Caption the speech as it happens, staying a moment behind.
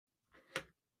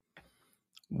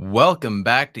Welcome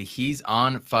back to He's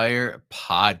on Fire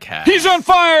podcast. He's on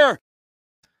fire!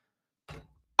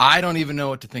 I don't even know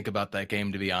what to think about that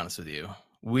game, to be honest with you.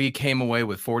 We came away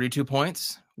with 42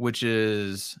 points, which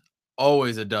is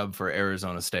always a dub for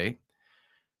Arizona State.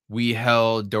 We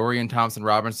held Dorian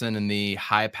Thompson-Robinson and the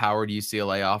high-powered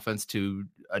UCLA offense to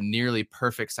a nearly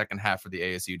perfect second half for the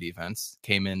ASU defense.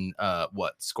 Came in,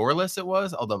 scoreless it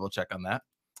was? I'll double-check on that.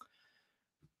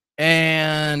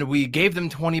 And we gave them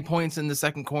 20 points in the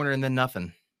second quarter and then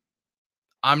nothing.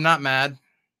 I'm not mad.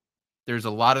 There's a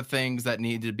lot of things that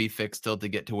need to be fixed still to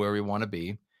get to where we want to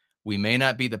be. We may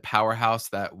not be the powerhouse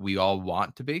that we all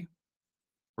want to be,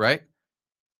 right?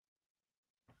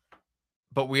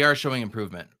 But we are showing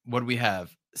improvement. What do we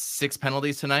have? 6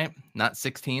 penalties tonight, not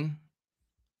 16.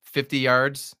 50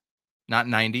 yards, not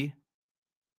 90.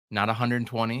 Not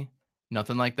 120.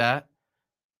 Nothing like that.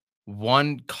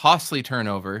 One costly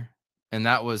turnover, and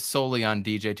that was solely on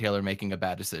DJ Taylor making a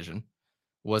bad decision.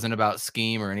 Wasn't about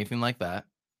scheme or anything like that.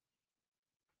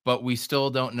 But we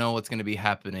still don't know what's going to be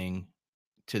happening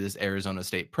to this Arizona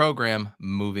State program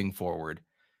moving forward.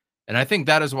 And I think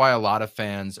that is why a lot of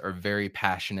fans are very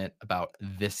passionate about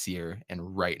this year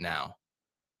and right now.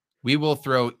 We will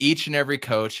throw each and every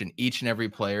coach and each and every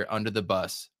player under the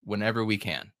bus whenever we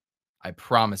can. I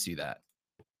promise you that.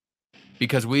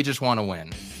 Because we just want to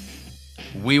win.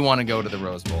 We want to go to the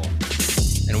Rose Bowl.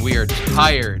 And we are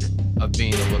tired of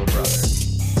being a little brother.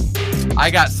 I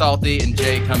got Salty and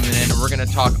Jay coming in, and we're going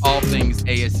to talk all things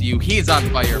ASU. He's on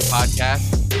Fire podcast.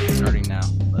 Starting now.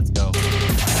 Let's go.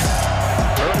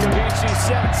 Urkavici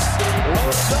sets.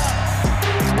 Looks up.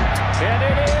 And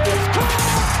it is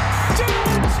caught!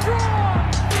 Down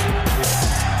strong!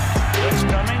 Blitz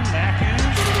coming.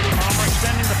 Matthews. Palmer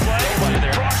extending the play.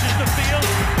 Crosses the field.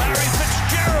 Larry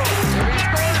Fitzgerald.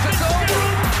 Larry Fitzgerald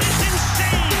is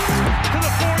insane to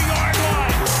the 4-yard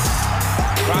line.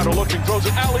 Crowder looking, throws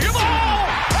it alley. Oh!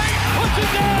 He puts it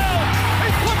down! He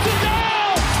puts it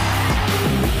down!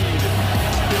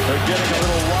 They're getting a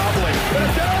little wobbly. The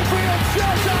downfield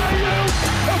shot out of you.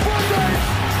 The foot race.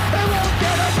 They won't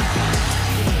get it.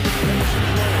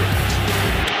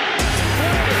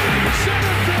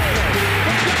 Center field.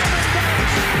 The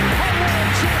Diamondbacks are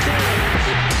world champions.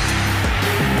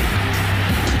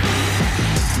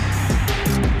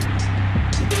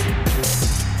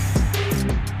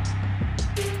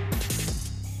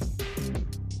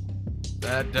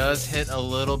 That does hit a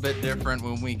little bit different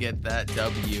when we get that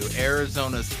W.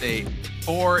 Arizona State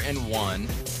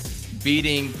 4-1,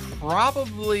 beating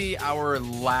probably our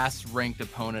last ranked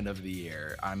opponent of the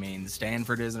year. I mean,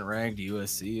 Stanford isn't ranked,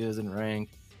 USC isn't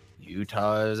ranked,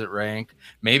 Utah isn't ranked.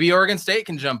 Maybe Oregon State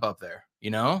can jump up there,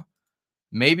 you know?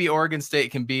 Maybe Oregon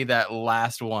State can be that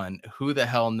last one. Who the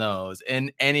hell knows?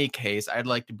 In any case, I'd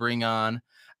like to bring on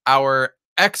our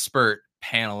expert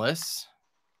panelists.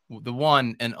 The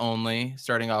one and only,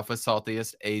 starting off with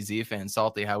Saltiest AZ fan.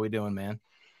 Salty, how we doing, man?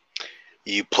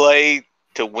 You play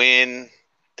to win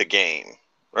the game,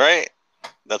 right?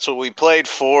 That's what we played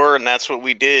for, and that's what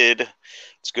we did.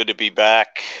 It's good to be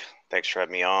back. Thanks for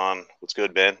having me on. What's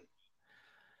good, Ben?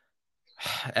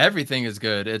 Everything is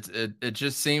good. It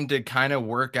just seemed to kind of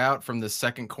work out from the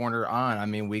second quarter on. I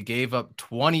mean, we gave up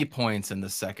 20 points in the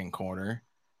second quarter,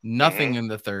 nothing in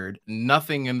the third,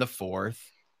 nothing in the fourth.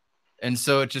 And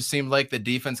so it just seemed like the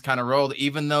defense kind of rolled,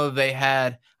 even though they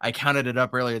had, I counted it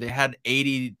up earlier, they had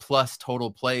 80 plus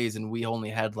total plays and we only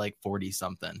had like 40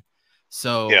 something.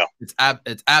 So yeah.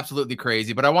 It's absolutely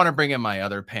crazy. But I want to bring in my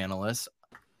other panelists,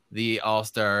 the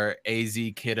all-star AZ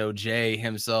kiddo Jay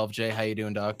himself. Jay, how you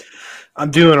doing, dog?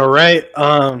 I'm doing all right.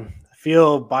 I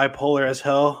feel bipolar as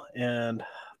hell,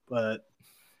 but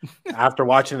after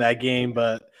watching that game,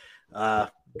 but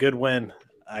good win.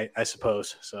 I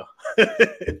suppose so.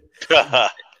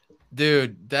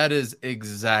 Dude, that is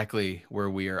exactly where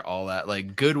we are all at.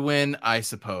 Like, good win, I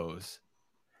suppose.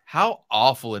 How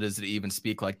awful it is to even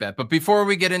speak like that. But before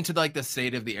we get into like the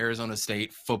state of the Arizona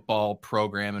State football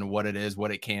program and what it is,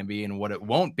 what it can be, and what it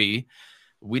won't be,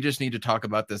 we just need to talk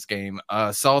about this game.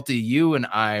 Salty, you and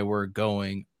I were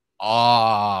going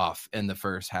off in the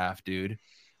first half, dude.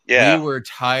 Yeah, we were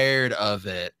tired of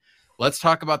it. Let's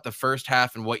talk about the first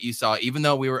half and what you saw, even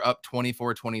though we were up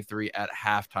 24-23 at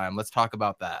halftime. Let's talk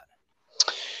about that.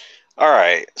 All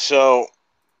right. So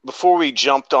before we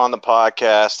jumped on the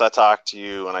podcast, I talked to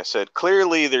you and I said,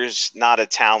 clearly there's not a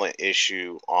talent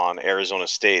issue on Arizona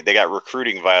State. They got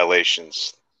recruiting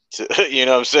violations. You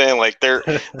know what I'm saying? Like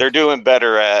they're doing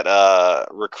better at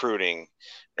recruiting.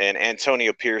 And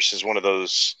Antonio Pierce is one of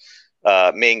those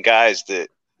main guys that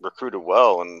recruited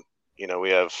well. And, you know,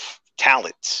 we have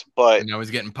talent, but I know he's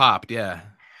getting popped. Yeah.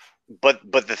 But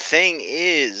the thing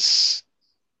is,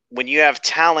 when you have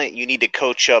talent, you need to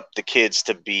coach up the kids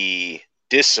to be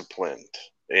disciplined.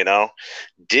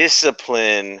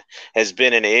 Discipline has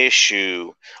been an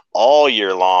issue all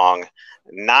year long,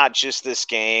 not just this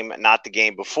game, not the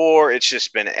game before. It's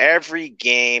just been every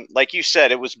game. Like you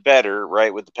said, it was better,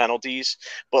 right, with the penalties.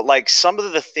 But like some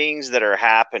of the things that are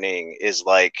happening is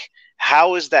like,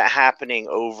 how is that happening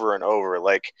over and over?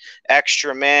 Like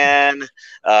extra man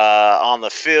on the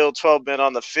field, 12 men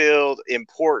on the field,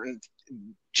 important,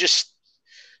 just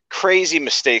crazy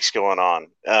mistakes going on.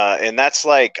 And that's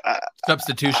like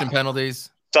substitution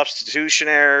penalties, substitution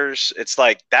errors. It's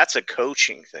like, that's a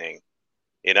coaching thing,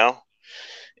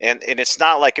 and it's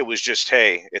not like it was just,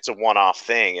 hey, it's a one-off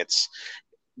thing. It's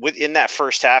within that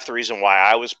first half. The reason why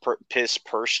I was pissed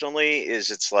personally is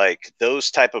it's like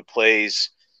those type of plays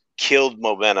killed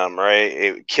momentum, right?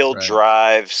 It killed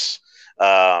drives.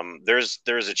 There's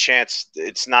a chance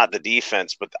it's not the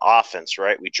defense, but the offense,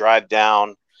 right? We drive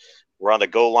down, we're on the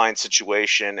goal line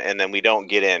situation, and then we don't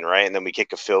get in, right? And then we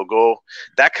kick a field goal.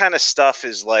 That kind of stuff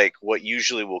is like what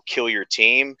usually will kill your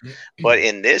team. But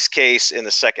in this case, in the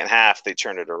second half, they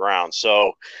turned it around.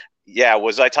 So, yeah,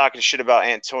 was I talking shit about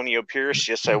Antonio Pierce?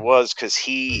 Yes, I was, because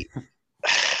he –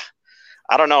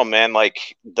 I don't know, man.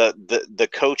 Like the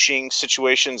coaching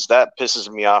situations, that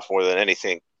pisses me off more than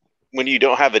anything. When you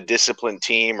don't have a disciplined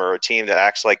team or a team that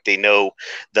acts like they know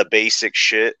the basic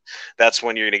shit, that's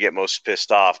when you're going to get most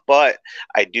pissed off. But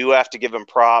I do have to give him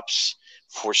props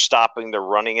for stopping the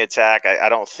running attack. I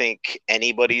don't think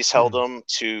anybody's held them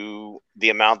to the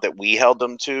amount that we held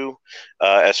them to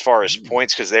as far as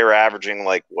points, because they were averaging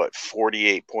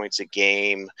 48 points a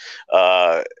game.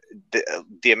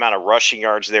 The amount of rushing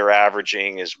yards they were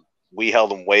averaging is we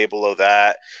held them way below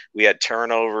that. We had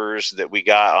turnovers that we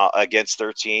got against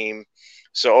their team.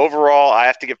 So overall, I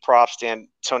have to give props to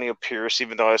Antonio Pierce,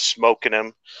 even though I was smoking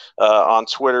him on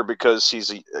Twitter because he's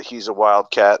a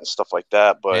wildcat and stuff like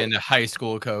that. But and a high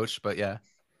school coach, but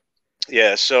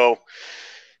yeah. So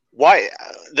why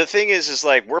the thing is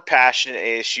like we're passionate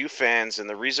ASU fans, and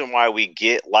the reason why we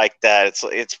get like that,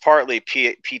 it's partly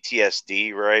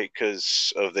PTSD, right,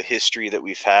 because of the history that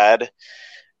we've had,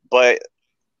 but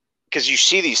because you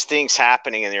see these things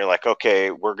happening and you're like,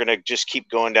 okay, we're going to just keep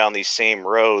going down these same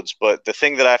roads. But the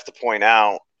thing that I have to point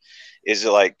out is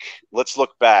like, let's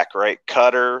look back, right?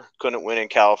 Cutter couldn't win in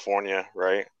California,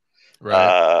 right?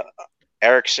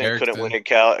 Erickson couldn't win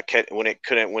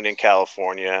in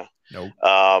California. Nope.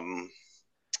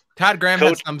 Todd Graham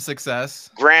had some success.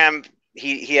 Graham,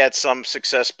 he had some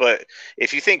success, but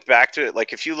if you think back to it,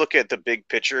 like if you look at the big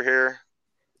picture here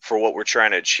for what we're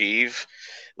trying to achieve,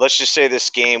 let's just say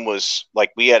this game was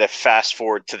like we had to fast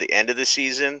forward to the end of the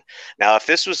season. Now, if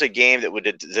this was a game that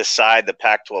would decide the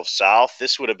Pac-12 South,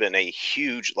 this would have been a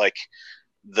huge, like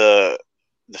the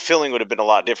feeling would have been a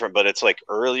lot different, but it's like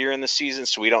earlier in the season,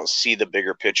 so we don't see the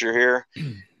bigger picture here.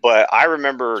 But I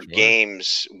remember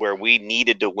games where we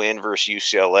needed to win versus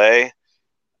UCLA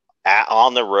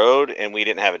on the road, and we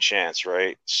didn't have a chance,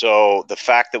 right? So the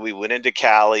fact that we went into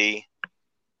Cali,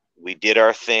 we did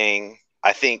our thing.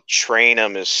 I think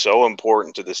Trainum is so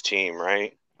important to this team,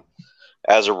 right?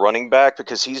 As a running back,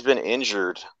 because he's been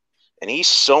injured, and he's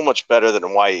so much better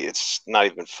than White. It's not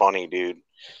even funny, dude.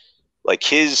 Like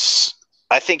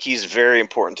I think he's very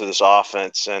important to this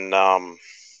offense, and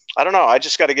I don't know. I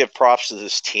just got to give props to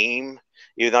this team,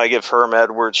 even though I give Herm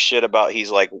Edwards shit about he's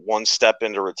like one step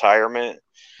into retirement.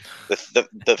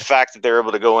 The fact that they're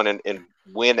able to go in and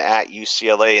win at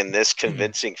UCLA in this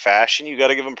convincing fashion, you got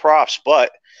to give them props.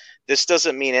 But this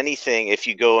doesn't mean anything if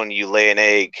you go and you lay an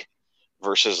egg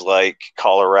versus like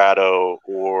Colorado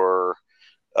or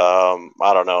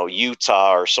I don't know,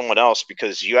 Utah or someone else,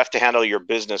 because you have to handle your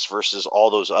business versus all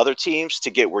those other teams to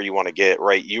get where you want to get,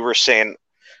 right? You were saying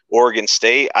Oregon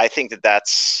State. I think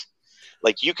that's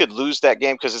like you could lose that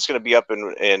game because it's going to be up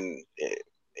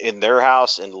in their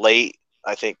house in late,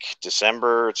 I think,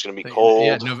 December. It's going to be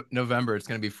cold. Yeah, November. It's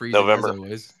going to be freezing. November. As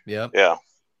always. Yep. Yeah.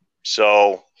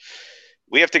 So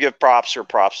we have to give props where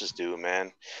props is due,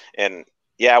 man. And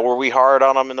yeah, were we hard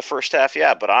on them in the first half?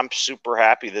 Yeah, but I'm super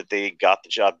happy that they got the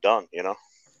job done,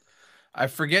 I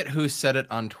forget who said it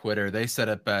on Twitter. They said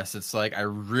it best. It's like, I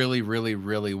really, really,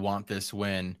 really want this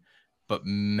win, but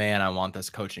man, I want this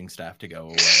coaching staff to go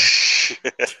away.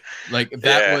 Like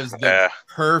that was the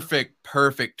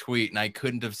perfect tweet, and I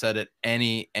couldn't have said it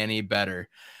any better.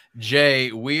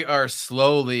 Jay, we are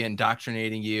slowly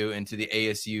indoctrinating you into the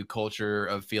ASU culture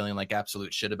of feeling like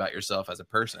absolute shit about yourself as a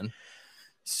person.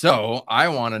 So I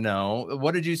want to know,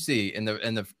 what did you see in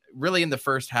the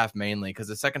first half mainly, because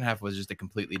the second half was just a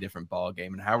completely different ball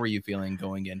game, and how were you feeling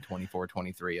going in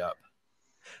 24-23 up?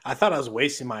 I thought I was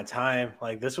wasting my time.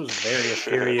 Like, this was very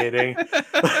infuriating.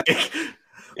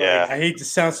 Yeah. I hate to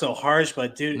sound so harsh,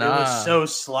 but dude, it was Nah. so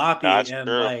sloppy That's and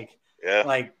true. Yeah.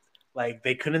 like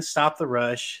they couldn't stop the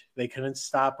rush. They couldn't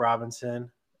stop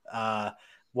Robinson.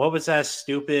 What was that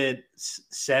stupid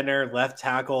center left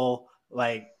tackle?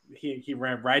 Like he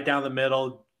ran right down the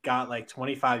middle, got like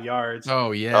 25 yards.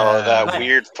 Oh yeah. Oh, that Like-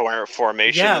 weird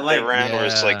formation Yeah, that they like- ran where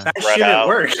it's like Yeah. That spread shouldn't out.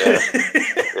 work.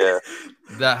 Yeah.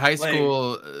 That high Like-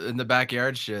 school in the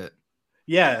backyard shit.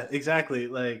 Yeah, exactly.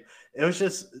 Like it was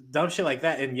just dumb shit like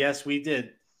that. And yes, we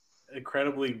did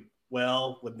incredibly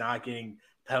well with not getting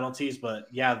penalties, but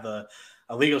yeah, the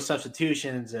illegal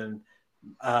substitutions and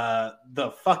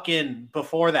the fucking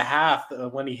before the half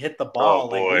when he hit the ball,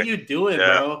 like what boy. are you doing,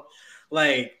 Yeah. bro?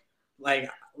 Like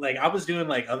I was doing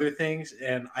like other things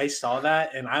and I saw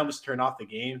that and I almost turned off the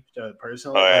game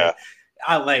personally. Oh,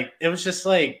 yeah. Like it was just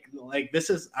like this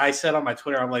is I said on my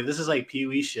Twitter, I'm like, this is like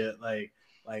Pee-wee shit. Like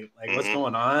what's Mhm.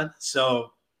 going on?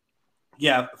 So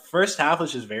yeah, first half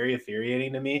was just very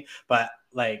infuriating to me. But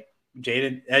like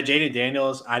Jaden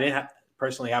Daniels, I didn't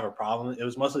personally have a problem. It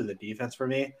was mostly the defense for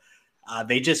me.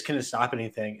 They just couldn't stop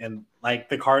anything, and like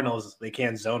the Cardinals, they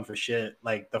can't zone for shit.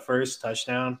 Like the first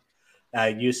touchdown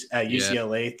at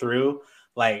UCLA through.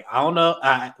 Like I don't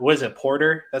know, was it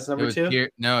Porter? That's number two.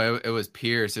 It was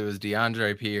Pierce. It was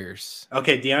DeAndre Pierce.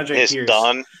 Okay, DeAndre His Pierce.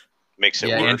 son makes it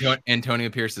worse. Antonio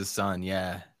Pierce's son.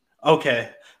 Yeah. Okay,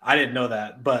 I didn't know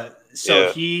that, but so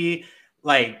Yeah. he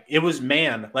it was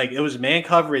man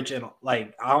coverage, and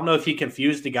like I don't know if he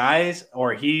confused the guys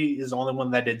or he is the only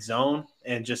one that did zone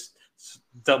and just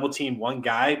double team one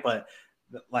guy, but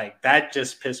like that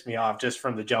just pissed me off just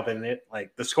from the jump in it.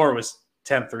 Like the score was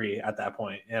 10-3 at that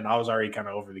point, and I was already kind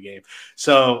of over the game.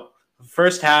 So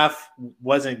first half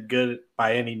wasn't good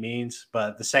by any means,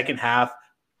 but the second half,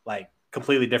 like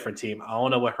completely different team. I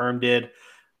don't know what Herm did.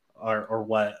 Or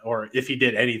what, or if he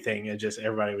did anything, and just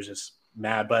everybody was just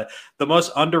mad. But the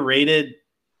most underrated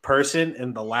person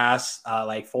in the last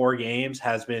 4 games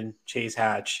has been Chase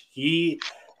Hatch. He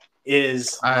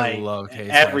is I love Chase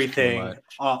everything Hatch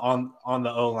on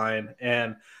the O line,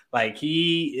 and like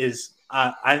he is.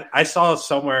 I saw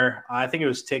somewhere, I think it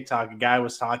was TikTok, a guy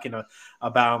was talking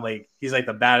about him, like he's like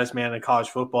the baddest man in college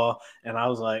football, and I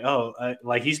was like, oh,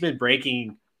 like he's been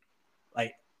breaking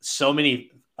like so many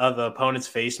of the opponent's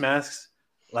face masks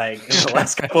like in the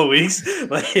last couple of weeks.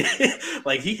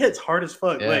 Like he hits hard as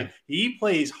fuck. Yeah. Like he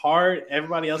plays hard.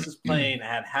 Everybody else is playing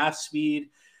at half speed.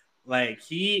 Like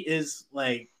he is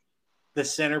like the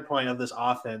center point of this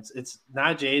offense. It's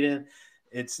not Jaden.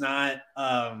 It's not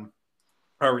our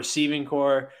receiving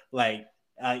core. Like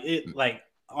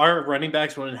our running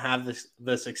backs wouldn't have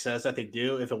the success that they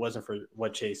do if it wasn't for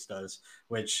what Chase does,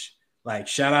 which like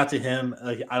shout out to him.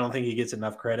 I don't think he gets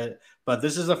enough credit, but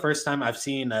this is the first time I've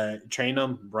seen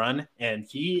Trainum run, and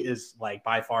he is like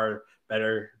by far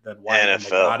better than White and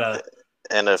Nagata.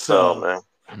 NFL, man.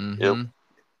 Mm-hmm. Yep.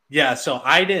 Yeah, so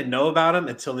I didn't know about him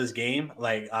until this game.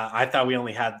 Like I thought we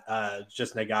only had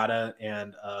just Nagata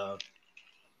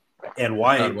and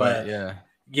White, but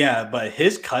yeah, but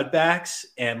his cutbacks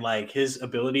and like his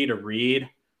ability to read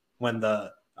when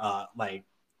the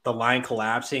line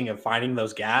collapsing and finding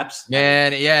those gaps.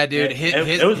 Man, yeah, dude.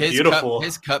 It was beautiful.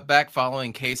 His cutback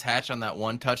following Case Hatch on that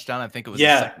one touchdown, I think it was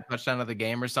the second touchdown of the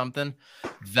game or something.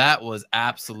 That was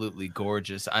absolutely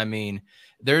gorgeous. I mean,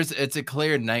 it's a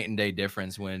clear night and day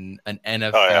difference when an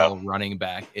NFL running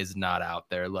back is not out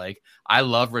there. Like, I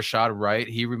love Rashad Wright.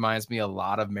 He reminds me a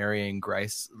lot of Marion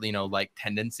Grice, like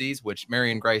tendencies, which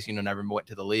Marion Grice, never went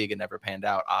to the league and never panned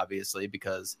out, obviously,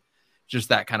 because just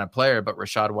that kind of player. But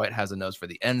Rashad White has a nose for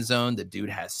the end zone. The dude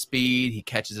has speed. He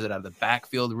catches it out of the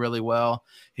backfield really well.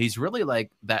 He's really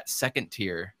like that second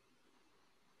tier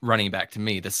running back to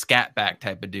me, the scat back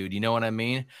type of dude. You know what I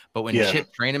mean? But when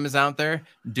Chip Trainum is out there,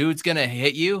 dude's going to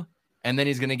hit you, and then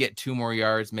he's going to get 2 more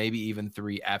yards, maybe even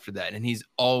 3 after that. And he's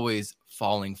always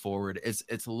falling forward.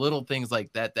 It's little things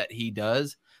like that he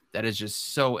does that is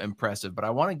just so impressive. But I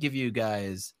want to give you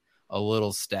guys a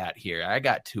little stat here. I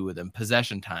got 2 of them.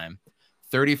 Possession time.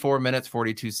 34 minutes,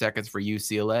 42 seconds for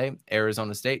UCLA.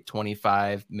 Arizona State,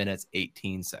 25 minutes,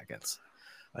 18 seconds.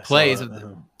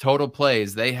 Total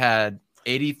plays. They had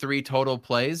 83 total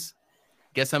plays.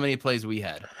 Guess how many plays we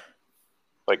had?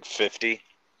 Like 50.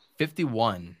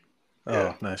 51.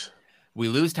 Oh, nice. We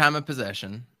lose time of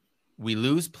possession. We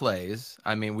lose plays.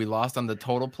 I mean, we lost on the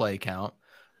total play count.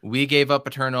 We gave up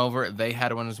a turnover. They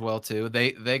had one as well, too.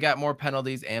 They got more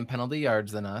penalties and penalty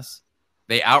yards than us.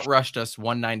 They outrushed us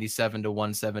 197 to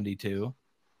 172.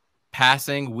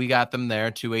 Passing, we got them there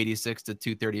 286 to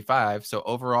 235. So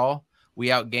overall, we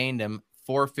outgained them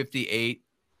 458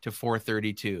 to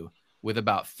 432 with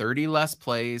about 30 less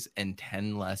plays and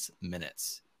 10 less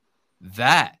minutes.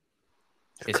 That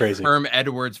is Crazy. Herm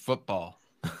Edwards football.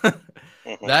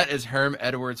 That is Herm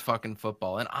Edwards fucking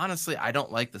football. And honestly, I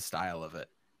don't like the style of it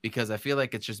because I feel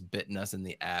like it's just bitten us in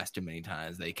the ass too many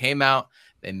times. They came out,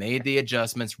 they made the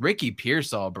adjustments. Ricky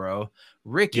Pearsall, bro.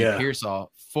 Ricky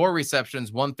Pearsall, 4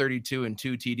 receptions, 132 and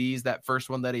 2 TDs. That first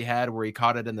one that he had where he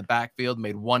caught it in the backfield,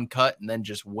 made one cut and then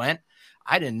just went.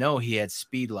 I didn't know he had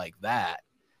speed like that.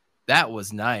 That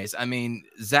was nice. I mean,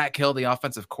 Zach Hill, the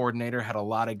offensive coordinator, had a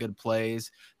lot of good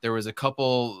plays. There was a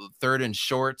couple 3rd and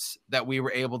shorts that we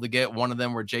were able to get. One of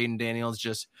them where Jaden Daniels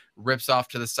just rips off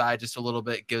to the side just a little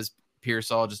bit, gives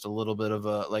Pearsall just a little bit of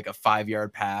a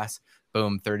 5-yard pass.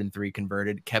 Boom, 3rd and 3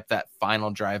 converted. Kept that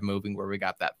final drive moving where we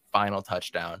got that final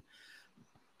touchdown.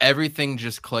 Everything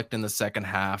just clicked in the second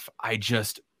half. I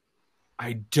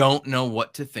don't know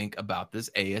what to think about this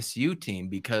ASU team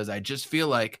because I just feel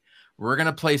like we're going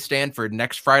to play Stanford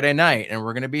next Friday night, and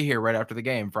we're going to be here right after the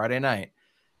game, Friday night.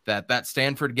 That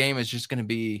Stanford game is just going to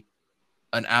be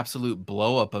an absolute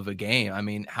blow-up of a game. I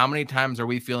mean, how many times are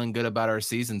we feeling good about our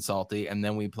season, Salty, and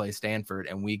then we play Stanford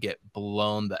and we get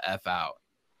blown the F out,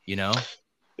 you know?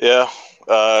 Yeah.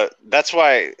 That's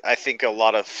why I think a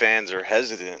lot of fans are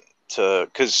hesitant to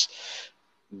 – because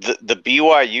the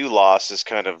BYU loss is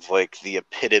kind of like the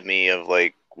epitome of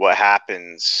like what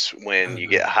happens when you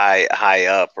get high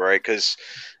up, right? Because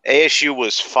ASU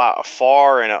was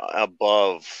far and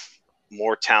above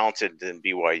more talented than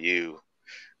BYU.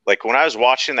 Like when I was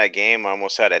watching that game, I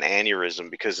almost had an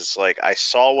aneurysm because it's like I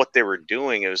saw what they were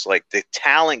doing. It was like the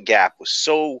talent gap was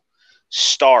so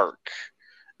stark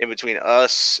in between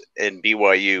us and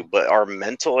BYU, but our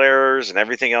mental errors and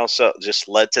everything else just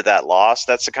led to that loss.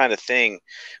 That's the kind of thing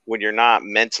when you're not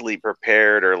mentally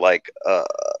prepared or like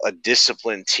a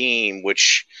disciplined team,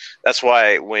 which that's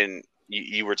why when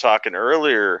you were talking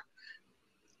earlier,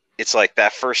 it's like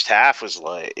that first half was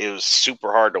like, it was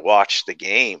super hard to watch the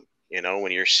game, you know,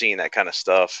 when you're seeing that kind of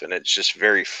stuff, and it's just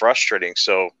very frustrating.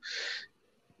 So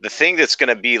the thing that's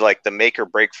going to be like the make or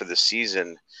break for the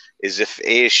season is if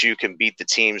ASU can beat the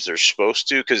teams they're supposed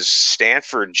to, because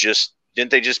Stanford didn't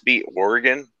they just beat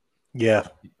Oregon? Yeah.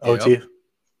 OT.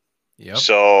 Yep.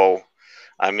 So,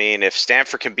 I mean, if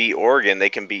Stanford can beat Oregon,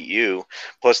 they can beat you.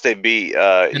 Plus, they beat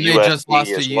and they USC just lost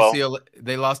to as UCLA. well.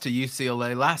 They lost to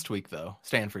UCLA last week, though.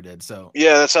 Stanford did. So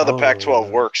yeah, that's how the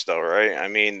Pac-12 works, though, right? I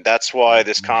mean, that's why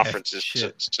this conference is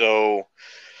so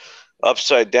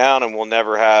upside down, and we'll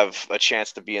never have a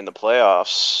chance to be in the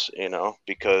playoffs, you know,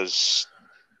 because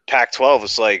Pac-12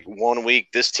 is like 1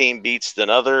 week this team beats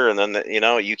another, and then you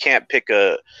know you can't pick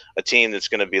a team that's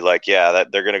going to be like, yeah,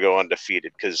 that they're going to go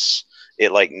undefeated, because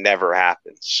it like never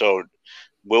happens. So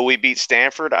will we beat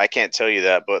Stanford? I can't tell you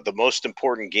that, but the most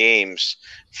important games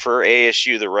for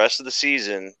ASU the rest of the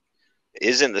season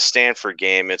isn't the Stanford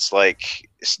game. It's like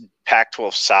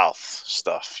Pac-12 South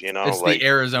stuff, you know. It's like the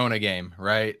Arizona game,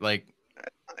 right? Like,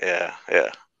 yeah.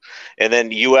 And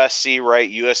then USC, right?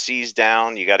 USC's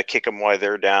down. You got to kick them while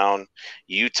they're down.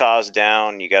 Utah's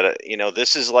down. You got to, you know,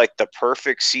 this is like the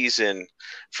perfect season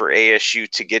for ASU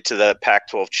to get to the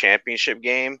Pac-12 championship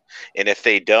game. And if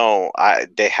they don't,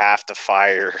 they have to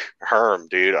fire Herm,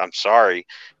 dude. I'm sorry.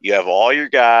 You have all your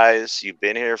guys. You've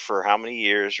been here for how many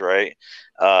years, right?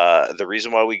 The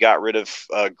reason why we got rid of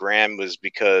Graham was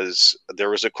because there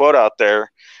was a quote out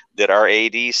there that our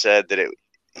AD said that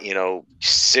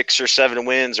 6 or 7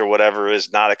 wins or whatever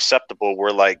is not acceptable.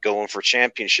 We're like going for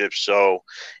championships. So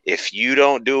if you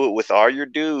don't do it with all your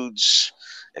dudes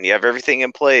and you have everything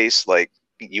in place, like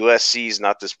USC is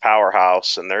not this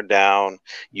powerhouse and they're down.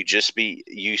 You just beat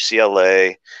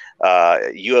UCLA.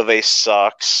 U of A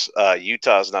sucks.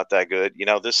 Utah's not that good. You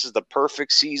know, this is the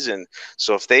perfect season.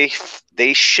 So if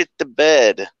they shit the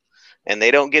bed and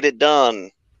they don't get it done,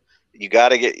 you got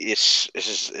to get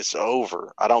it's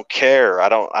over. I don't care. I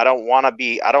don't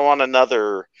want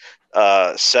another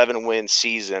 7-win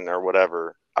season or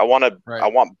whatever. I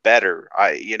want better.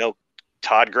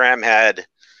 Todd Graham had,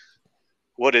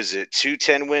 what is it, 2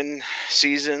 10-win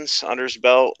seasons under his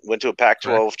belt, went to a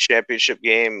Pac-12 championship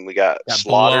game, and we got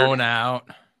slaughtered. Blown out.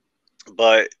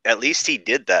 But at least he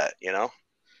did that, you know?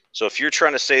 So if you're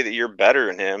trying to say that you're better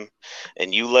than him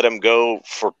and you let him go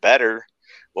for better,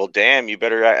 well, damn, you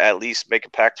better at least make a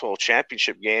Pac-12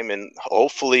 championship game and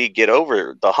hopefully get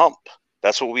over the hump.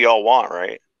 That's what we all want,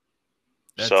 right?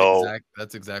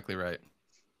 That's exactly right.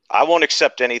 I won't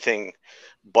accept anything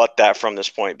but that from this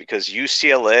point, because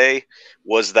UCLA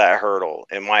was that hurdle,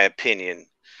 in my opinion.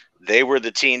 They were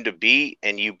the team to beat,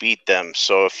 and you beat them.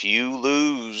 So if you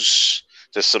lose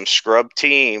to some scrub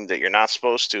team that you're not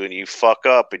supposed to, and you fuck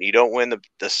up and you don't win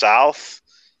the South,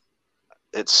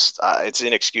 it's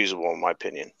inexcusable in my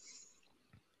opinion.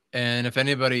 And if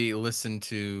anybody listened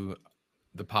to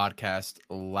the podcast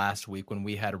last week when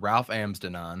we had Ralph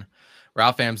Amsden on,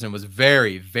 Ralph Amsden was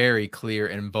very, very clear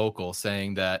and vocal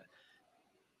saying that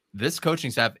this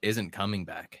coaching staff isn't coming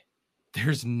back.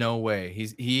 There's no way.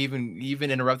 He even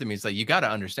interrupted me. He's like, you got to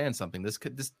understand something. This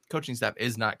coaching staff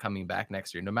is not coming back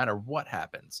next year, no matter what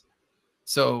happens.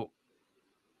 So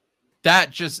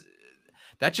that just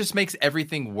makes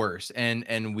everything worse.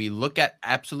 And we look at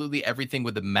absolutely everything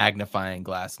with a magnifying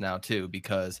glass now too,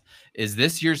 because is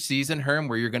this your season, Herm,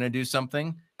 where you're going to do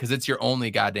something? Because it's your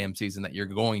only goddamn season that you're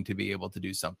going to be able to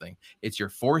do something. It's your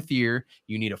 4th year.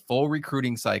 You need a full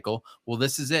recruiting cycle. Well,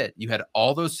 this is it. You had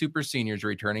all those super seniors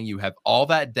returning. You have all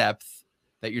that depth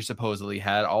that you supposedly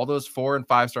had, all those 4- and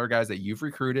 5-star guys that you've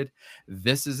recruited.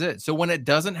 This is it. So when it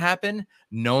doesn't happen,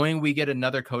 knowing we get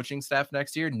another coaching staff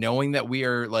next year, knowing that we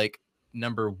are like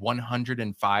number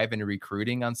 105 in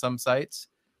recruiting on some sites,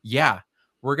 yeah,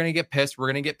 we're going to get pissed. We're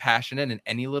going to get passionate. And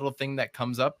any little thing that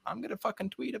comes up, I'm going to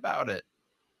fucking tweet about it.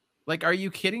 Like, are you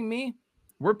kidding me?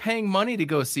 We're paying money to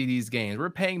go see these games.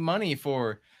 We're paying money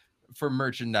for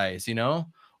merchandise, you know?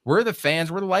 We're the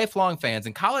fans. We're the lifelong fans.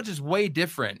 And college is way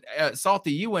different.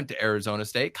 Salty, you went to Arizona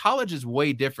State. College is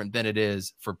way different than it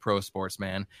is for pro sports,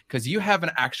 man, because you have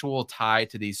an actual tie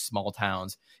to these small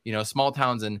towns. You know, small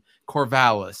towns in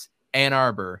Corvallis, Ann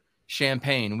Arbor,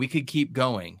 Champaign. We could keep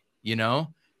going, you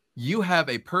know? You have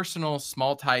a personal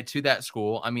small tie to that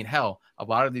school. I mean, hell, a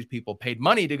lot of these people paid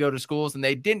money to go to schools and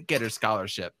they didn't get a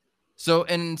scholarship. So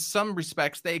in some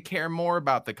respects, they care more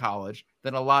about the college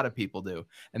than a lot of people do.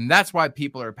 And that's why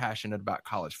people are passionate about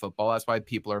college football. That's why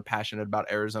people are passionate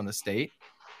about Arizona State,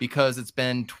 because it's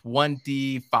been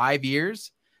 25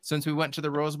 years since we went to the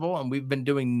Rose Bowl and we've been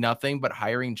doing nothing but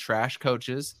hiring trash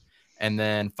coaches and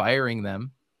then firing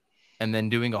them, and then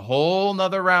doing a whole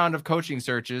nother round of coaching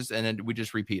searches, and then we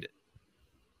just repeat it.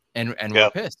 And we're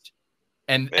pissed.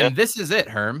 And this is it,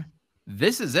 Herm.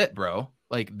 This is it, bro.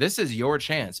 Like, this is your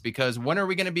chance, because when are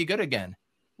we going to be good again?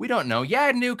 We don't know.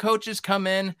 Yeah, new coaches come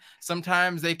in.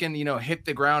 Sometimes they can, hit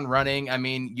the ground running. I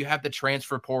mean, you have the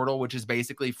transfer portal, which is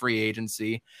basically free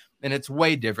agency. And it's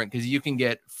way different because you can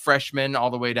get freshmen all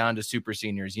the way down to super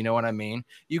seniors. You know what I mean?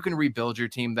 You can rebuild your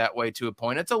team that way to a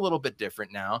point. It's a little bit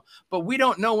different now, but we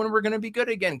don't know when we're going to be good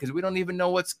again, because we don't even know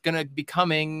what's going to be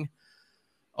coming.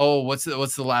 Oh, what's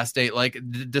the last date? Like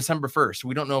December 1st.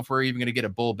 We don't know if we're even going to get a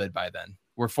bowl bid by then.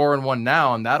 We're 4-1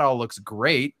 now, and that all looks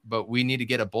great, but we need to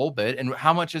get a bowl bid. And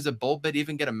how much is a bowl bid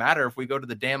even going to matter if we go to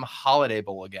the damn Holiday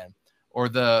Bowl again, or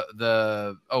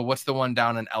what's the one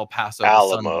down in El Paso? Alamo.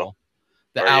 The Sun Bowl.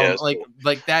 The Alamo,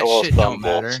 like that shit don't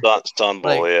matter. Sun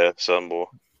Bowl, Sun Bowl.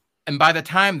 And by the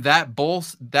time that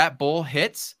bowl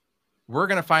hits, we're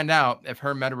gonna find out if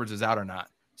Herm Edwards is out or not.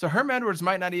 So Herm Edwards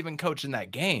might not even coach in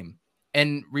that game.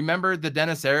 And remember the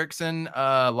Dennis Erickson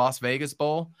Las Vegas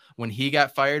Bowl when he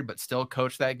got fired but still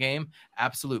coached that game?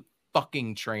 Absolute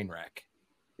fucking train wreck.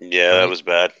 Yeah, right? That was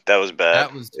bad.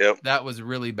 That was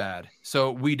really bad.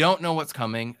 So we don't know what's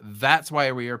coming. That's why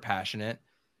we are passionate.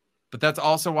 But that's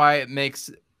also why it makes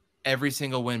every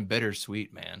single win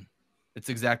bittersweet, man. It's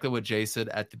exactly what Jay said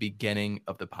at the beginning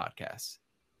of the podcast.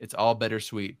 It's all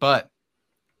bittersweet. But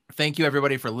thank you,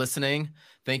 everybody, for listening.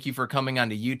 Thank you for coming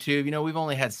onto YouTube. We've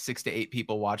only had 6 to 8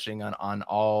 people watching on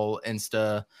all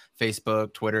Insta,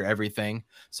 Facebook, Twitter, everything.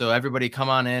 So everybody come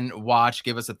on in, watch,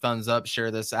 give us a thumbs up,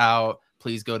 share this out.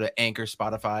 Please go to Anchor,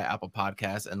 Spotify, Apple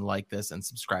Podcasts, and like this and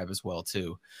subscribe as well,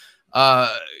 too.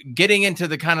 Getting into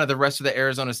the kind of the rest of the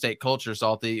Arizona State culture,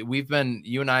 Salty,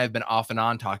 you and I have been off and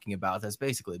on talking about this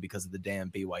basically because of the damn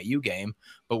BYU game.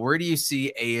 But where do you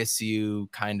see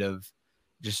ASU kind of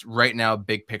just right now,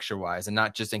 big picture wise, and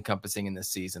not just encompassing in this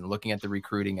season, looking at the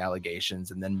recruiting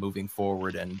allegations and then moving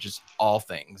forward and just all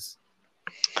things?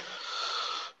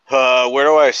 Where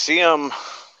do I see them?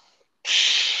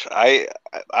 I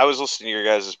was listening to your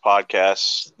guys'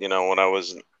 podcast, when I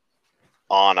was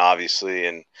on, obviously,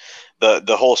 and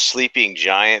the whole sleeping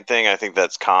giant thing, I think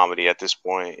that's comedy at this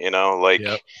point.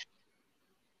 Yep.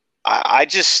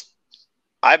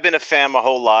 I've been a fan my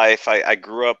whole life. I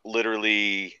grew up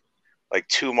literally like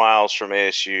 2 miles from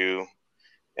ASU,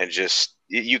 and just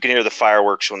you can hear the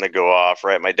fireworks when they go off,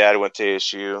 right? My dad went to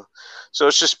ASU, so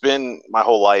it's just been my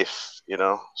whole life,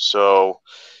 So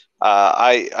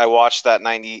I watched that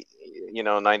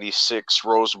 96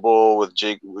 Rose Bowl with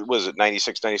Jake. Was it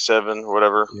 96, 97 or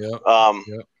whatever? Yep.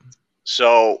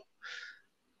 So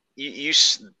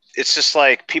it's just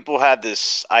like people had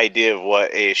this idea of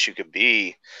what ASU could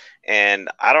be. And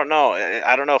I don't know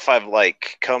if I've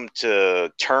come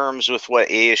to terms with what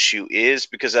ASU is,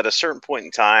 because at a certain point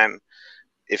in time,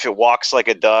 if it walks like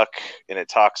a duck and it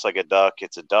talks like a duck,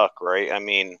 it's a duck, right? I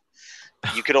mean,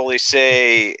 you can only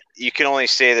say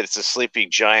that it's a sleeping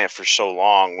giant for so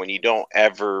long. When you don't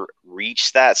ever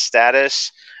reach that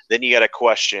status, then you got to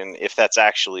question if that's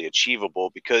actually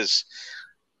achievable, because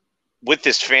with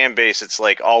this fan base, it's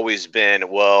like always been,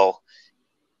 well,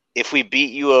 if we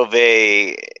beat U of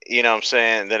A, you know what I'm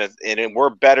saying, then and we're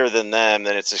better than them,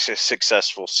 then it's a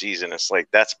successful season. It's like,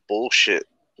 that's bullshit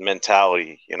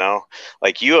mentality, you know?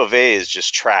 Like, U of A is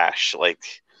just trash. Like,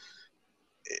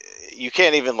 you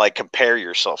can't even like compare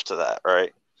yourself to that,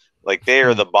 right? Like, they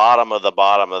are the bottom of the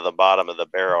bottom of the bottom of the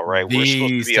barrel, right? The We're supposed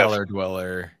to be cellar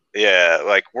dweller. Yeah,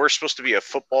 like, we're supposed to be a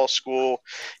football school,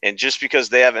 and just because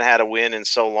they haven't had a win in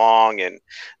so long and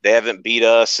they haven't beat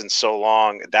us in so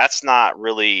long, that's not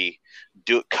really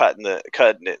cutting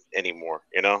it anymore,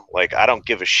 you know? Like, I don't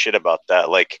give a shit about that.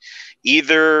 Like,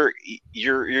 either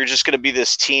you're just going to be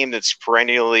this team that's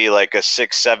perennially like a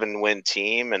 6-7 win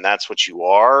team, and that's what you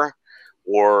are,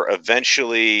 or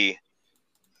eventually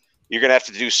you're going to have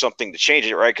to do something to change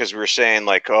it, right? Because we were saying,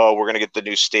 like, oh, we're going to get the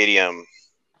new stadium,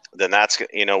 then that's,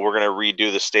 you know, we're going to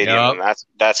redo the stadium, Yep. and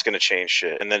that's going to change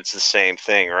shit. And then it's the same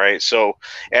thing, right? So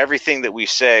everything that we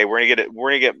say, we're going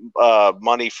to get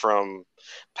money from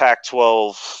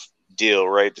Pac-12 deal,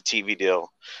 right? The TV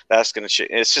deal, that's going to change.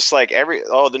 It's just like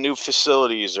the new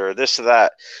facilities or this or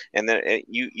that, and then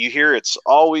you hear it's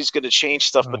always going to change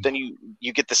stuff, but then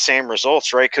you get the same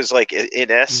results, right? Because like in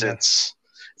essence,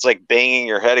 it's like banging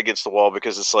your head against the wall,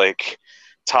 because it's like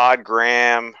Todd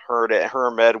Graham,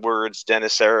 Herm Edwards,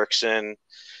 Dennis Erickson.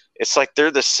 It's like they're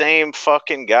the same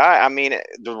fucking guy. I mean,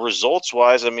 the results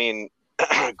wise, I mean,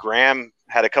 Graham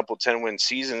had a couple 10-win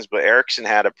seasons, but Erickson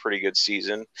had a pretty good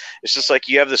season. It's just like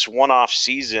you have this one-off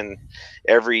season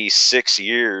every 6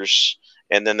 years,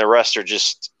 and then the rest are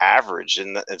just average,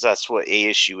 and that's what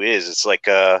ASU is. It's like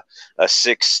a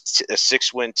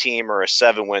 6-win team or a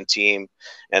 7-win team,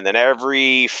 and then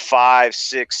every 5,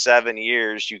 6, 7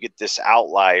 years you get this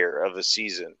outlier of a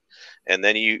season, and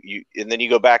then you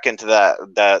go back into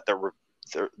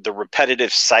the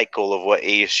repetitive cycle of what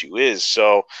ASU is.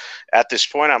 So at this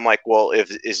point, I'm like, well,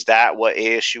 is that what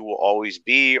ASU will always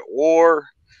be, or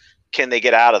can they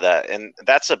get out of that? And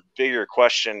that's a bigger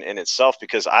question in itself,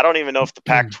 because I don't even know if the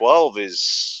Pac-12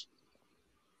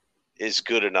 is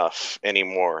good enough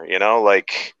anymore. You know,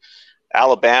 like,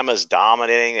 Alabama's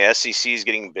dominating, the SEC is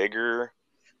getting bigger.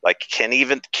 Like, can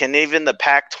even the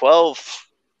Pac-12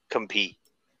 compete?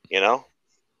 You know?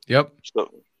 Yep.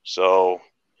 So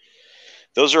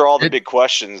those are all the big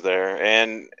questions there,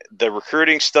 and the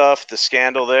recruiting stuff, the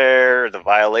scandal there, the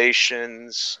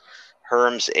violations,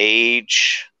 Herm's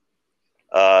age,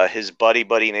 his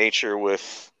buddy nature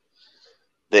with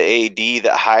the AD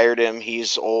that hired him.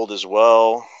 He's old as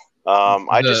well.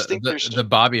 I just think there's the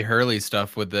Bobby Hurley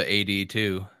stuff with the AD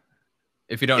too.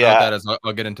 If you don't know what that is,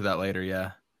 I'll get into that later.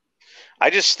 Yeah. I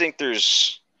just think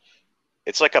it's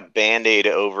like a Band-Aid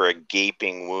over a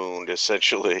gaping wound,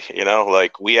 essentially. You know,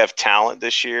 like, we have talent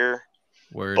this year,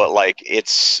 but like,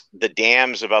 it's the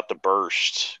dam's about to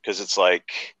burst, because it's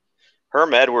like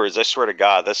Herm Edwards, I swear to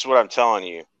God, this is what I'm telling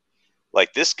you.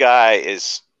 Like, this guy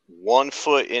is 1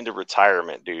 foot into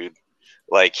retirement, dude.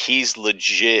 Like, he's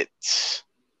legit.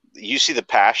 You see the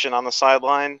passion on the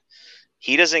sideline.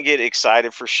 He doesn't get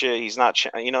excited for shit. He's not,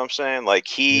 you know what I'm saying? Like,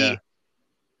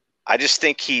 I just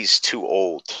think he's too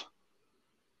old,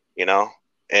 you know?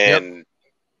 And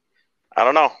I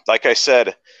don't know. Like I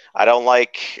said, I don't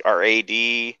like our AD.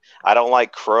 I don't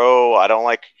like Crow. I don't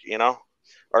like, you know,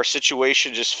 our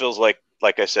situation just feels like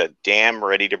I said, damn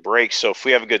ready to break. So if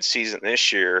we have a good season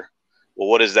this year, well,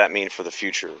 what does that mean for the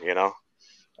future? You know,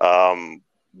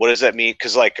 what does that mean?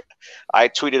 Because, like, I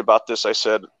tweeted about this. I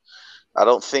said, I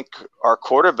don't think our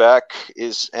quarterback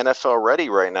is NFL ready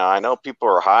right now. I know people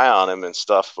are high on him and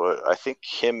stuff, but I think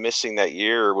him missing that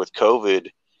year with COVID,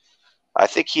 I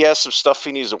think he has some stuff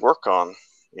he needs to work on.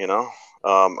 You know,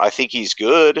 I think he's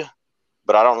good,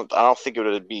 but I don't think it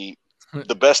would be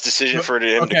the best decision for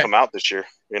him to come out this year.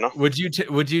 You know, would you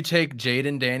take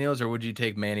Jaden Daniels, or would you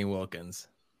take Manny Wilkins?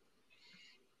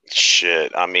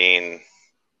 Shit, I mean,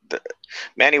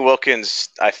 Manny Wilkins,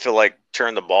 I feel like,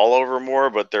 turned the ball over more,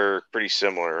 but they're pretty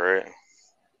similar, right?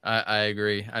 I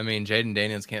agree. I mean, Jaden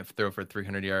Daniels can't throw for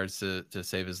 300 yards to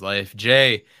save his life.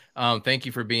 Jay, thank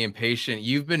you for being patient.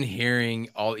 You've been hearing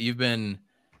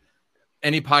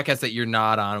any podcast that you're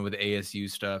not on with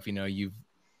ASU stuff, you know, you've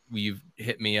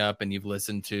hit me up and you've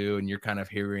listened to, and you're kind of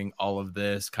hearing all of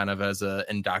this kind of as a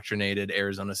indoctrinated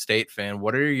Arizona State fan.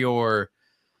 What are your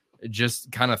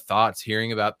just kind of thoughts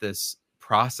hearing about this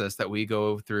process that we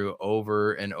go through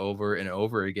over and over and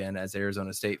over again as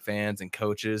Arizona State fans and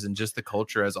coaches and just the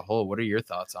culture as a whole. What are your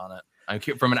thoughts on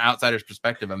it? From an outsider's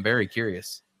perspective, I'm very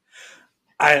curious.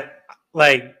 I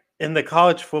like in the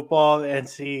college football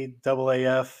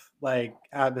NCAAF like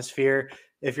atmosphere.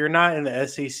 If you're not in the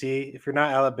SEC, if you're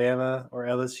not Alabama or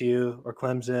LSU or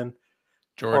Clemson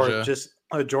Georgia, or just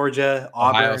Georgia,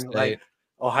 Ohio Auburn, State. like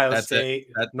Ohio That's State,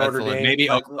 that's Notre Dame, maybe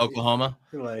like, Oklahoma.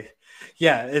 Like,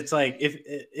 yeah, it's like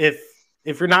if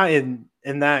you're not in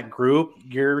that group,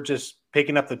 you're just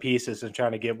picking up the pieces and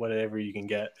trying to get whatever you can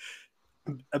get.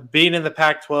 Being in the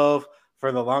Pac-12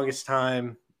 for the longest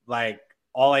time, like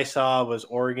all I saw was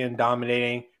Oregon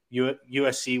dominating.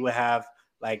 USC would have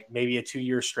like maybe a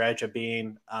 2-year stretch of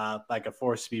being like a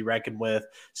force to be reckoned with.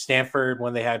 Stanford,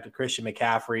 when they had Christian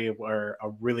McCaffrey, were a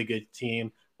really good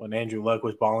team when Andrew Luck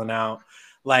was balling out.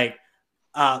 Like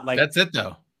That's it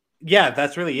though. Yeah,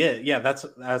 that's really it. Yeah, that's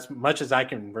as much as I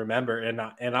can remember. And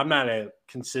I'm not a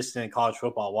consistent college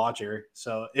football watcher.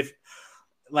 So if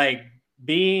like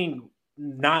being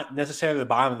not necessarily the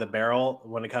bottom of the barrel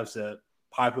when it comes to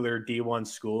popular D1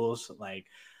 schools, like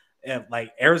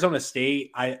Arizona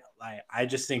State, I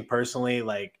just think personally,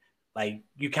 like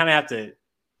you kind of have to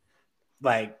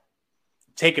like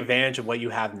take advantage of what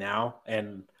you have now.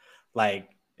 And like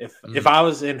if I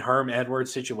was in Herm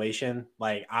Edwards' situation,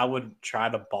 like I would try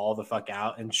to ball the fuck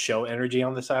out and show energy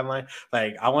on the sideline.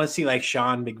 Like I want to see like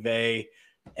Sean McVay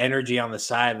energy on the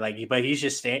side, like but he's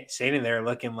just standing there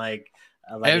looking like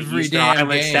every damn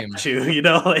game statue, you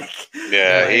know, like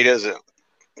yeah, he doesn't.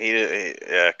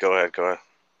 Yeah, go ahead.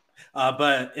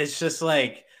 But it's just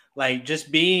like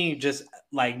just being just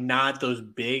like not those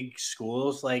big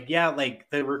schools, like yeah, like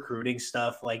the recruiting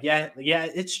stuff, like yeah,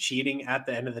 it's cheating at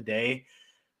the end of the day,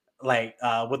 like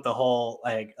with the whole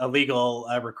like illegal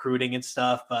recruiting and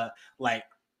stuff. But like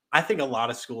I think a lot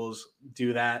of schools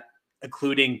do that,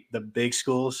 including the big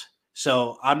schools.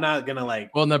 So I'm not gonna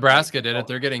like. Well, Nebraska did it.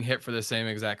 They're getting hit for the same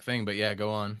exact thing. But yeah,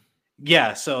 go on.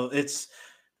 Yeah, so it's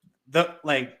the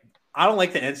like I don't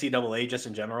like the NCAA just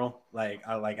in general. Like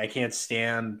I can't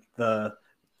stand the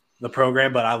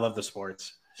program, but I love the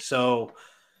sports. So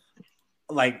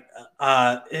like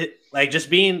it like just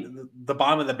being the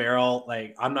bottom of the barrel,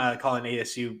 like I'm not calling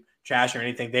ASU trash or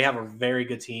anything. They have a very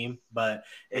good team, but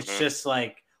it's just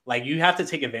like you have to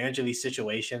take advantage of these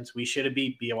situations. We should have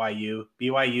beat BYU.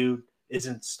 BYU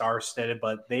isn't star-studded,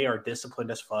 but they are disciplined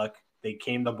as fuck. They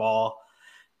came the ball,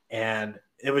 and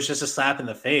it was just a slap in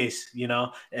the face, you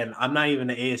know. And I'm not even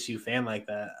an ASU fan like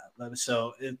that,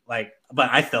 so it, like, but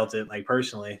I felt it like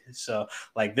personally. So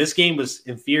like this game was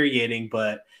infuriating,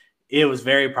 but it was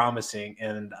very promising.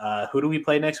 And who do we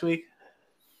play next week?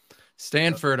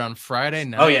 Stanford on Friday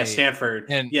night. Oh yeah, Stanford.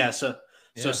 And yeah, so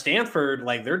Stanford,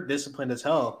 like they're disciplined as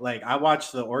hell. Like I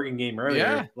watched the Oregon game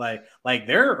earlier. Yeah. Like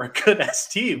they're a good ass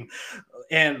team,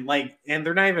 and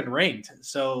they're not even ranked.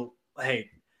 So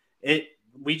like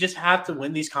we just have to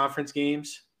win these conference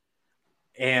games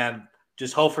and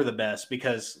just hope for the best,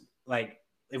 because like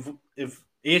if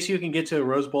ASU can get to a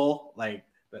Rose Bowl, like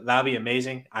that'd be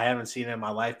amazing. I haven't seen it in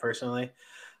my life personally,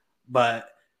 but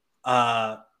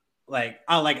I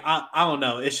don't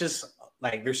know. It's just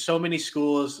like there's so many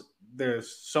schools.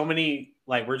 There's so many,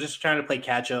 like we're just trying to play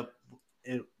catch up.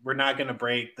 We're not going to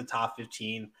break the top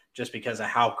 15 just because of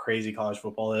how crazy college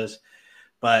football is.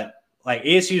 But like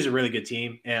ASU is a really good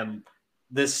team, and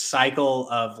this cycle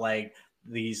of like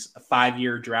these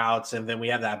 5-year droughts, and then we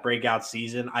have that breakout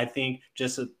season. I think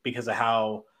just because of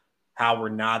how we're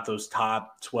not those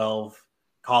top 12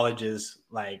 colleges,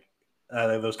 like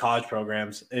those college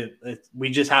programs, we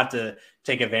just have to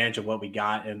take advantage of what we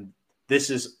got. And this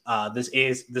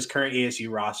current ASU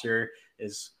roster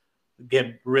is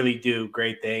really do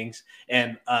great things.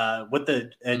 And with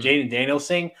the Jaden Daniels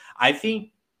thing, I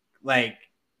think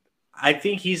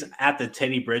he's at the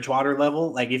Teddy Bridgewater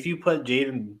level. Like if you put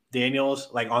Jaden Daniels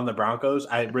like on the Broncos,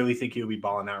 I really think he would be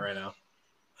balling out right now.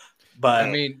 But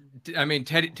I mean,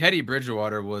 Teddy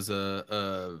Bridgewater was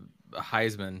a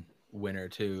Heisman winner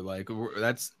too. Like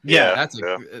that's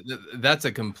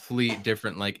a complete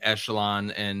different like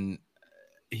echelon. And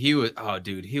he was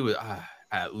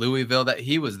at Louisville, that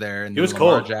he was there, and he was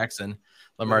Lamar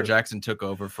cool. Jackson took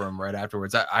over for him right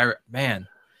afterwards. I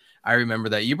remember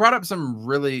that. You brought up some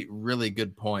really, really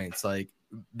good points. Like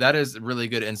that is really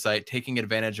good insight, taking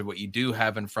advantage of what you do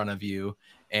have in front of you.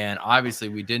 And obviously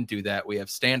we didn't do that. We have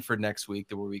Stanford next week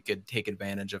where we could take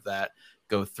advantage of that,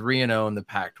 go 3-0 in the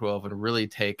Pac-12 and really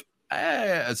take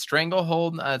a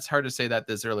stranglehold. It's hard to say that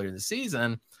this earlier in the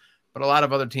season, but a lot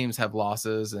of other teams have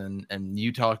losses, and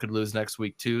Utah could lose next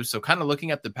week too. So kind of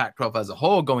looking at the Pac-12 as a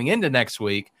whole going into next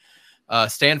week,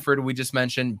 Stanford, we just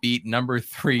mentioned, beat number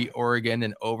 3 Oregon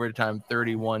in overtime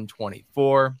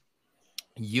 31-24.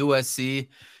 USC,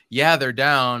 yeah, they're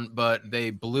down, but they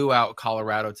blew out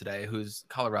Colorado today,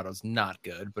 Colorado's not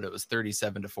good, but it was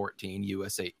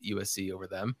 37-14 USC over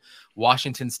them.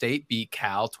 Washington State beat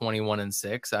Cal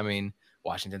 21-6. I mean,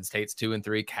 Washington State's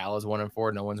 2-3, Cal is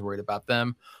 1-4. No one's worried about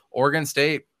them. Oregon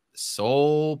State,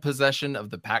 sole possession of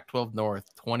the Pac-12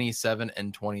 North,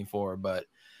 27-24. But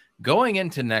going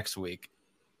into next week,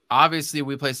 obviously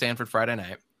we play Stanford Friday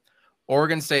night.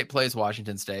 Oregon State plays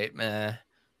Washington State.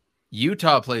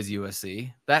 Utah plays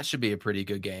USC. That should be a pretty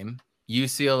good game.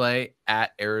 UCLA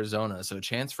at Arizona. So a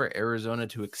chance for Arizona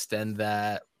to extend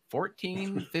that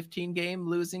 14, 15 game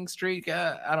losing streak.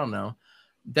 I don't know.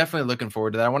 Definitely looking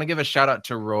forward to that. I want to give a shout out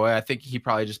to Roy. I think he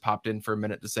probably just popped in for a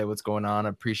minute to say what's going on. I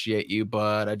appreciate you,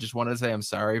 but I just wanted to say I'm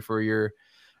sorry for your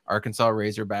Arkansas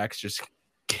Razorbacks just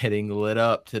getting lit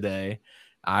up today.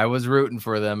 I was rooting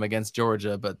for them against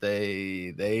Georgia, but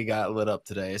they got lit up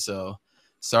today. So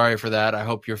sorry for that. I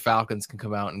hope your Falcons can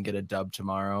come out and get a dub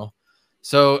tomorrow.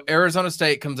 So Arizona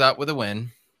State comes out with a win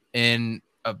in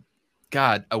a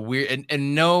weird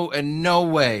and no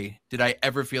way did I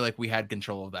ever feel like we had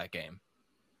control of that game.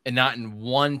 And not in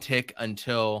one tick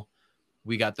until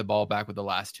we got the ball back with the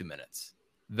last 2 minutes.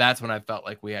 That's when I felt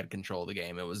like we had control of the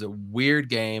game. It was a weird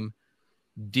game.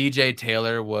 DJ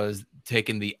Taylor was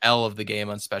taking the L of the game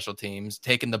on special teams,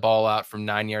 taking the ball out from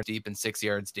 9 yards deep and 6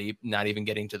 yards deep, not even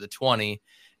getting to the 20.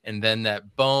 And then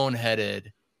that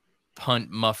boneheaded punt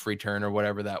muff return or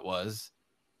whatever that was.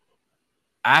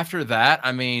 After that,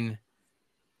 I mean,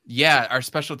 yeah, our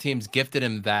special teams gifted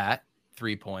him that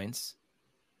 3 points.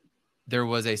 There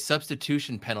was a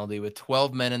substitution penalty with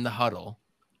 12 men in the huddle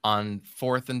on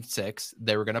 4th and 6.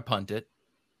 They were going to punt it,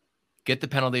 get the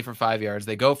penalty for 5 yards.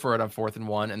 They go for it on 4th and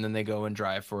 1, and then they go and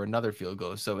drive for another field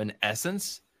goal. So in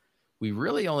essence, we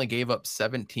really only gave up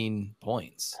 17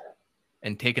 points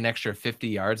and take an extra 50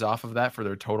 yards off of that for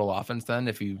their total offense then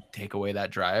if you take away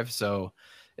that drive. So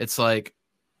it's like,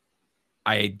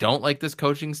 I don't like this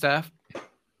coaching staff.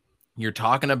 You're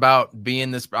talking about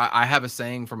being this. I have a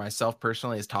saying for myself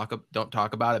personally is don't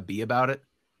talk about it, be about it.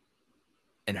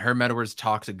 And Herm Edwards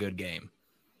talks a good game.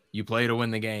 You play to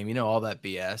win the game, you know, all that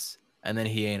BS. And then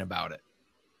he ain't about it.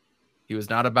 He was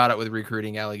not about it with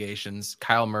recruiting allegations.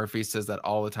 Kyle Murphy says that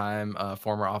all the time,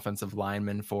 former offensive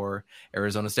lineman for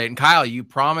Arizona State. And Kyle, you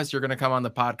promise you're going to come on the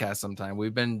podcast sometime.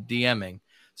 We've been DMing.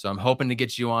 So I'm hoping to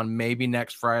get you on maybe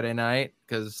next Friday night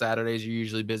because Saturdays you're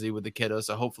usually busy with the kiddos.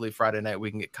 So hopefully Friday night we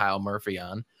can get Kyle Murphy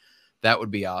on. That would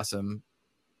be awesome.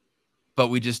 But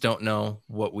we just don't know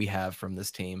what we have from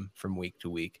this team from week to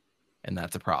week. And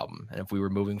that's a problem. And if we were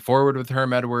moving forward with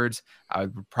Herm Edwards, I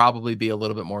would probably be a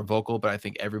little bit more vocal, but I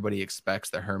think everybody expects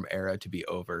the Herm era to be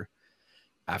over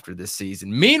after this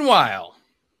season. Meanwhile,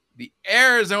 the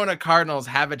Arizona Cardinals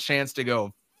have a chance to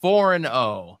go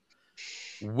 4-0.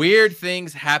 Weird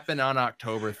things happen on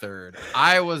October 3rd.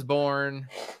 I was born.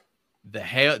 The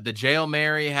Hail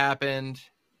Mary happened.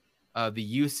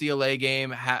 The UCLA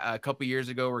game a couple years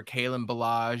ago where Kalen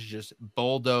Ballage just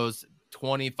bulldozed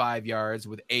 25 yards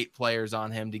with 8 players on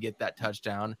him to get that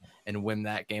touchdown and win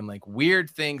that game. Like,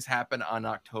 weird things happen on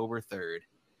October 3rd.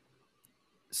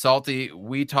 Salty,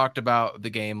 we talked about the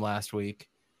game last week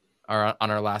or on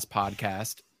our last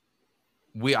podcast.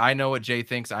 I know what Jay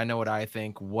thinks. I know what I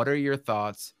think. What are your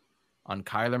thoughts on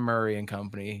Kyler Murray and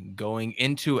company going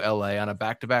into LA on a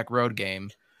back-to-back road game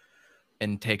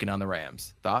and taking on the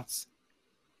Rams? Thoughts?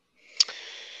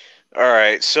 All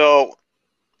right. So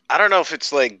I don't know if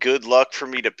it's like good luck for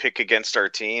me to pick against our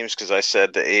teams because I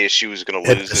said the ASU was going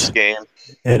to lose this game.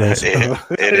 It is.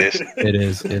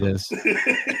 It is.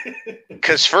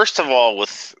 Because first of all,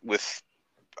 with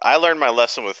I learned my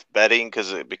lesson with betting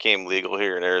because it became legal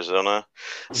here in Arizona.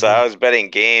 So I was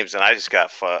betting games, and I just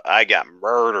got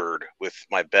murdered with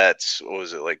my bets. What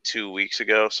was it, like 2 weeks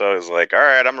ago? So I was like, all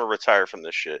right, I'm going to retire from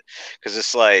this shit. Because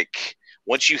it's like,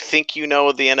 once you think you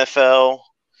know the NFL,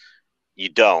 you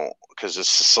don't. Because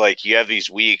it's just like you have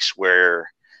these weeks where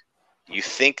you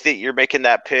think that you're making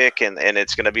that pick and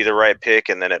it's going to be the right pick,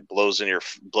 and then it blows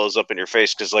up in your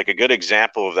face. Because like a good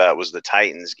example of that was the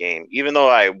Titans game. Even though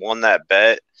I won that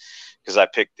bet because I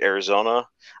picked Arizona,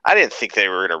 I didn't think they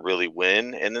were going to really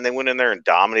win. And then they went in there and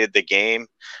dominated the game.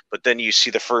 But then you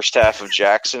see the first half of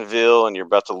Jacksonville and you're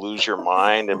about to lose your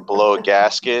mind and blow a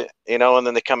gasket, you know, and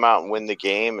then they come out and win the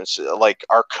game. It's like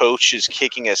our coach is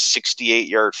kicking a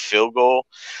 68-yard field goal.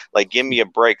 Like, give me a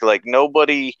break. Like,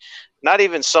 nobody, not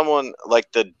even someone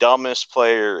like the dumbest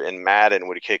player in Madden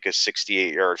would kick a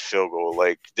 68-yard field goal.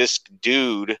 Like, this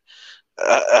dude,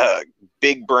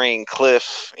 big brain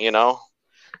Cliff, you know,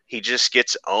 he just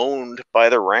gets owned by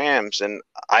the Rams. And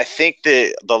I think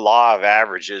that the law of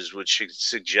averages would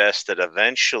suggest that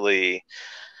eventually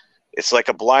it's like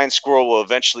a blind squirrel will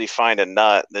eventually find a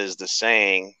nut, is the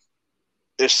saying.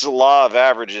 This is the law of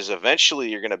averages. Eventually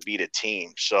you're going to beat a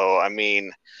team. So, I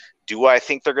mean, do I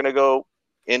think they're going to go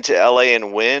into LA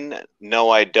and win? No,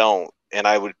 I don't. And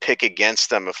I would pick against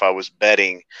them if I was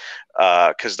betting,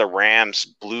 because the Rams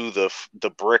blew the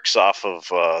bricks off of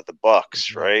the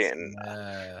Bucks, right? And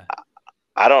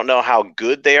I don't know how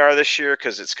good they are this year,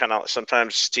 because it's kind of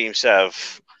sometimes teams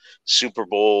have Super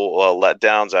Bowl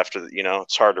letdowns after,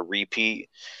 it's hard to repeat.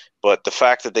 But the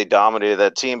fact that they dominated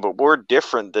that team, but we're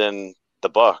different than the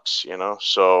Bucks,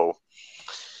 so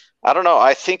I don't know.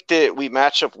 I think that we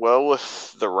match up well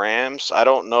with the Rams. I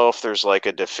don't know if there's like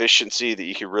a deficiency that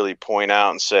you could really point out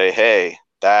and say, hey,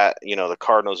 that, the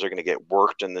Cardinals are going to get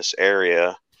worked in this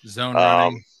area. Zone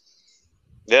running.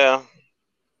 Yeah.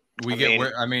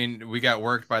 We got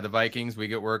worked by the Vikings. We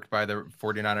get worked by the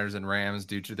 49ers and Rams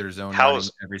due to their zone running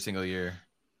every single year.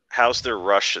 How's their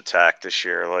rush attack this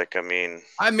year?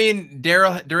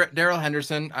 Darrell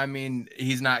Henderson,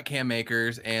 he's not Cam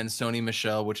Akers and Sony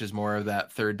Michel, which is more of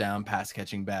that third down pass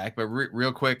catching back. But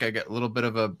real quick, I got a little bit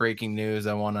of a breaking news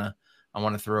I want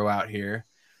to throw out here.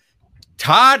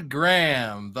 Todd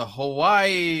Graham, the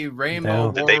Hawaii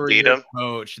Rainbow Warrior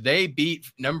coach, they beat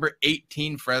number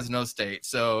 18 Fresno State.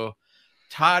 So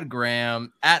Todd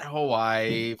Graham at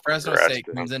Hawaii, Fresno State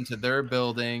comes into their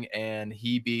building and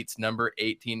he beats number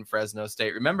 18 Fresno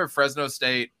State. Remember, Fresno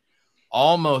State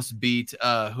almost beat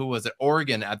who was it?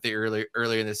 Oregon at the earlier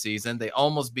in the season. They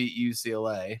almost beat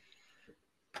UCLA.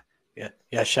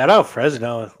 Yeah. Shout out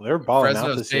Fresno. They're balling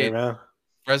out this year, man.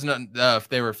 Fresno, if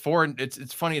they were 4,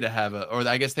 it's funny to have or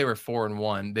I guess they were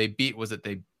 4-1. They beat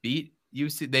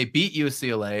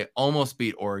UCLA, almost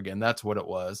beat Oregon. That's what it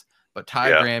was. But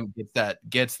Ty Graham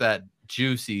gets that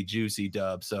juicy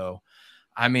dub. So,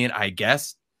 I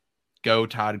guess go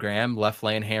Todd Graham, left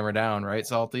lane hammer down, right,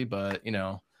 Salty? But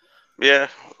yeah,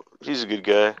 he's a good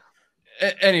guy.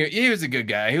 Anyway, he was a good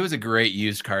guy. He was a great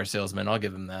used car salesman. I'll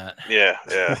give him that. Yeah.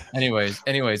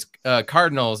 Anyways,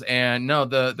 Cardinals, and no,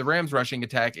 the Rams rushing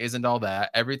attack isn't all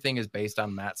that. Everything is based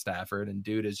on Matt Stafford, and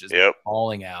dude is just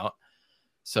falling out.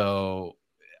 So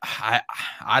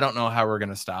I don't know how we're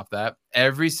gonna stop that.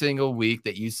 Every single week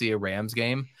that you see a Rams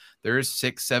game, there's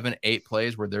 6, 7, 8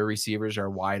 plays where their receivers are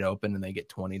wide open and they get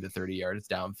 20 to 30 yards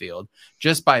downfield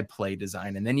just by play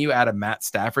design. And then you add a Matt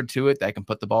Stafford to it that can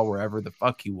put the ball wherever the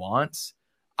fuck he wants.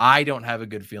 I don't have a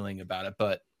good feeling about it,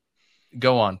 but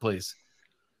go on, please.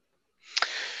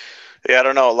 Yeah, I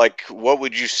don't know. Like, what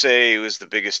would you say was the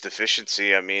biggest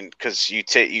deficiency? Because you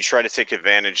try to take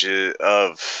advantage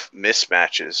of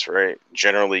mismatches, right?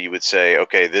 Generally, you would say,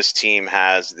 okay, this team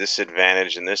has this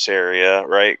advantage in this area,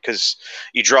 right? Because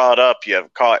you draw it up. You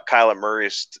have Kyler Murray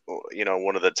is,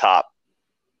 one of the top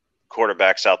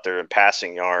quarterbacks out there in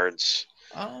passing yards.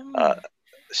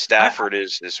 Stafford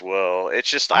is as well. It's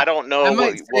just I don't know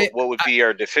what would be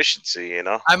our deficiency,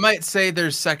 I might say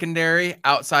there's secondary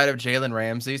outside of Jalen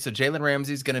Ramsey. So Jalen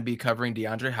Ramsey's going to be covering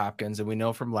DeAndre Hopkins, and we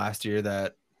know from last year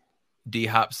that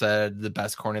D-Hop said the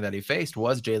best corner that he faced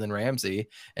was Jalen Ramsey,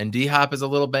 and D-Hop is a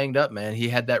little banged up, man. He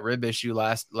had that rib issue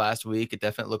last week. It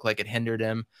definitely looked like it hindered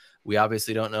him. We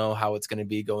obviously don't know how it's going to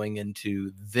be going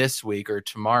into this week or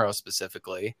tomorrow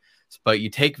specifically, but you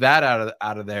take that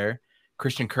out of there.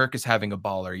 Christian Kirk is having a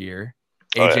baller year.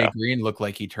 AJ Green looked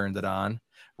like he turned it on.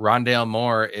 Rondale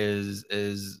Moore is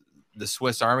the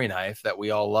Swiss Army knife that we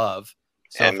all love.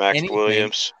 So and Max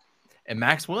Williams. And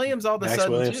Max Williams all of a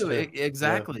sudden too.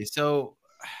 Exactly. Yeah. So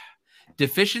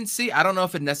deficiency, I don't know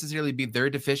if it necessarily be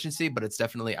their deficiency, but it's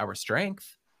definitely our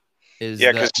strength is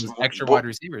the extra wide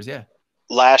receivers. Yeah.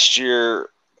 Last year,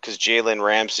 because Jalen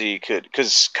Ramsey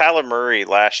because Kyler Murray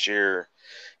last year,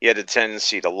 he had a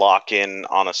tendency to lock in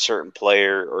on a certain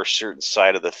player or a certain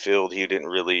side of the field. He didn't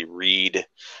really read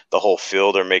the whole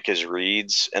field or make his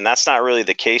reads. And that's not really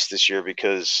the case this year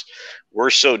because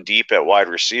we're so deep at wide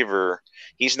receiver.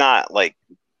 He's not like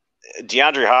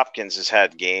DeAndre Hopkins has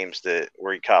had games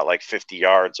where he caught like 50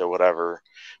 yards or whatever,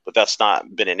 but that's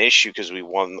not been an issue because we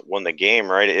won the game,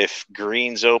 right? If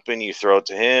Green's open, you throw it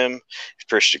to him. If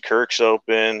Christian Kirk's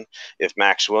open, if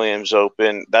Max Williams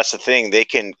open, that's the thing. They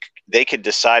could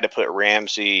decide to put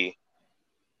Ramsey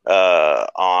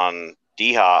on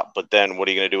D-Hop, but then what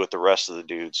are you going to do with the rest of the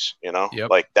dudes? Yep.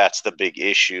 Like that's the big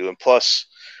issue. And plus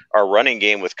our running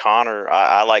game with Connor,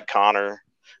 I like Connor.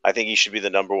 I think he should be the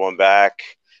number one back.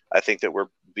 I think that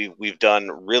we've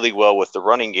done really well with the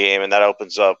running game, and that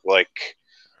opens up like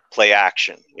play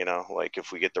action, like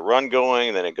if we get the run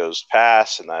going, then it goes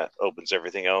pass, and that opens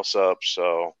everything else up.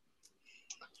 So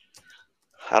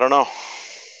I don't know.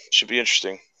 Should be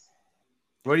interesting.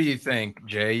 What do you think,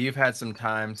 Jay? You've had some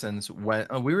time since when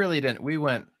we really didn't. We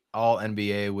went all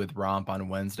NBA with Romp on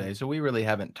Wednesday, so we really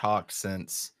haven't talked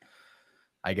since.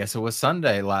 I guess it was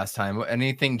Sunday last time.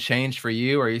 Anything changed for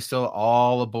you? Are you still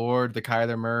all aboard the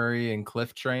Kyler Murray and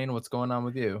Cliff train? What's going on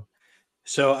with you?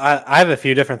 So I have a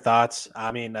few different thoughts.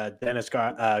 I mean, Dennis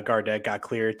Gardeck got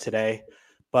cleared today,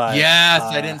 but Yes,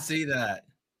 I didn't see that.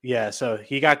 Yeah, so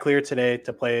he got cleared today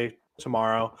to play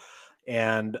tomorrow,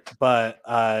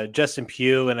 but Justin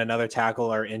Pugh and another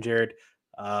tackle are injured.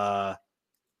 But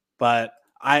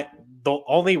the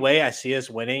only way I see us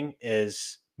winning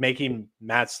is making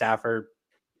Matt Stafford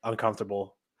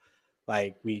uncomfortable.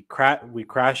 Like we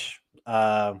crash.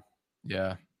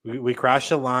 Yeah. We crashed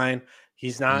the line.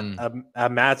 He's not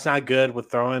Matt's not good with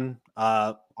throwing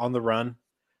on the run,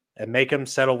 and make him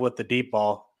settle with the deep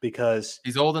ball because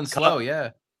he's old and slow.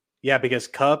 Yeah, because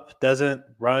Kupp doesn't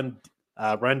run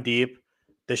deep.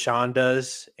 Deshaun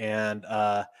does, and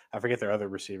I forget their other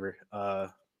receiver.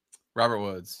 Robert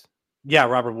Woods. Yeah,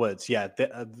 Robert Woods. Yeah,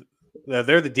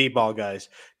 they're the deep ball guys.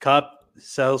 Kupp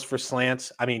sells for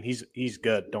slants. I mean, he's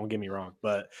good. Don't get me wrong,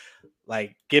 but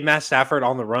like get Matt Stafford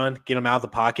on the run, get him out of the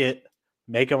pocket,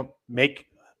 make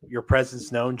your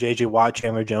presence known. JJ Watt,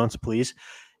 Chandler Jones, please.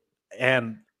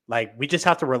 And like we just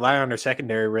have to rely on our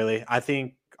secondary. Really, I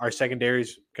think our secondary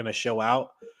is going to show out.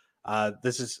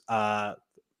 This is on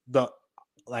the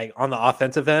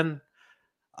offensive end.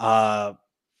 Kyler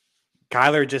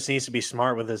just needs to be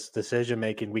smart with his decision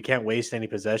making. We can't waste any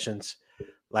possessions.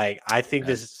 Like I think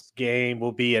this game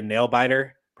will be a nail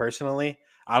biter. Personally,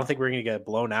 I don't think we're going to get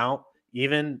blown out,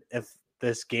 even if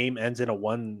this game ends in a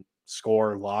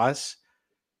 1-score loss,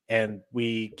 and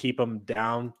we keep them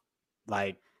down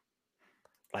like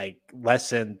less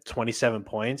than 27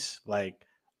 points. Like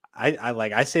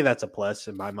I say that's a plus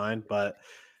in my mind, but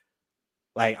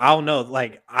like I don't know.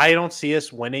 Like I don't see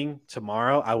us winning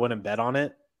tomorrow. I wouldn't bet on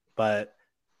it. But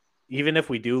even if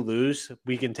we do lose,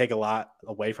 we can take a lot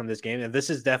away from this game. And this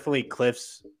is definitely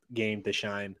Cliff's game to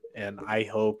shine. And I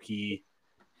hope he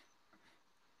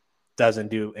doesn't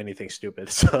do anything stupid.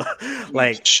 So,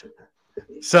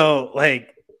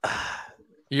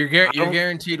 you're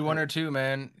guaranteed one or two,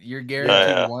 man. You're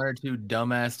guaranteed one or two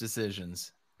dumbass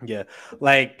decisions. Yeah.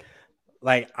 Like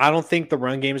I don't think the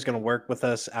run game is going to work with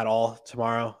us at all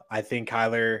tomorrow. I think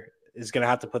Kyler is going to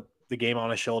have to put the game on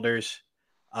his shoulders.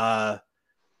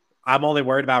 I'm only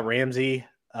worried about Ramsey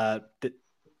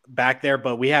back there,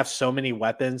 but we have so many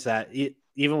weapons that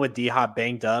even with D-Hop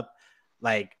banged up,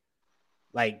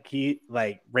 Ramsey's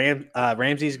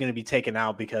going to be taken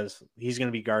out because he's going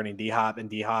to be guarding D-Hop, and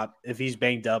D-Hop, if he's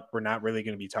banged up, we're not really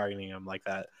going to be targeting him like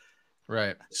that.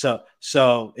 Right. So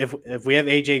if we have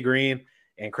AJ Green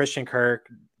and Christian Kirk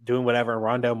doing whatever, and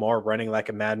Rondale Moore running like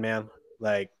a madman,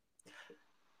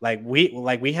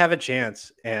 we have a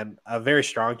chance, and a very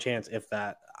strong chance, if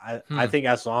that. I think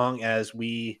as long as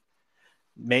we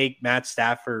make Matt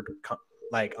Stafford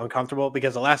uncomfortable,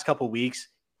 because the last couple of weeks,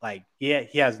 he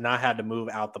has not had to move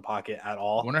out the pocket at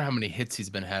all. I wonder how many hits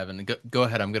he's been having. Go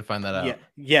ahead, I'm gonna find that out.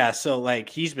 Yeah. So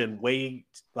he's been way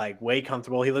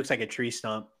comfortable. He looks like a tree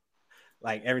stump.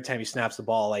 Every time he snaps the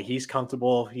ball, he's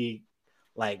comfortable.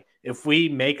 If we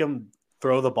make him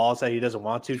throw the balls that he doesn't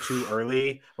want to too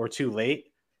early or too late.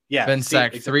 Yeah, been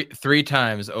sacked three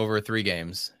times over 3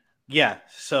 games. Yeah,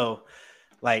 so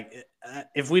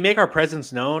if we make our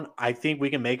presence known, I think we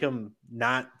can make him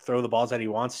not throw the balls that he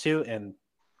wants to, and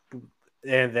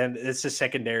then it's the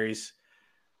secondaries.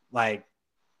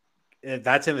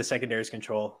 That's in the secondary's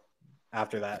control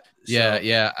after that.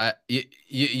 Yeah.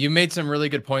 You made some really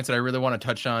good points that I really want to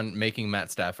touch on, making Matt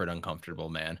Stafford uncomfortable,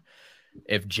 man.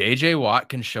 If JJ Watt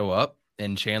can show up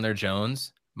and Chandler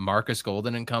Jones, Marcus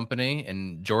Golden and company,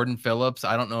 and Jordan Phillips,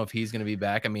 I don't know if he's going to be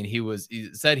back. I mean, he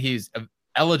said he's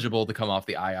eligible to come off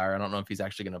the IR. I don't know if he's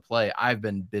actually going to play. I've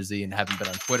been busy and haven't been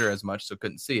on Twitter as much, so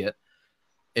couldn't see it.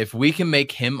 If we can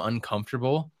make him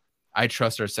uncomfortable, I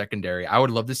trust our secondary. I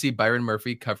would love to see Byron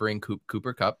Murphy covering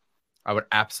Cooper Kupp. I would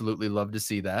absolutely love to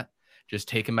see that. Just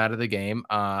take him out of the game.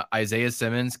 Isaiah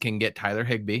Simmons can get Tyler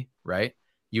Higbee, right?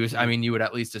 You would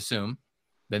at least assume.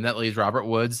 Then that leaves Robert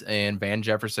Woods and Van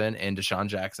Jefferson and Deshaun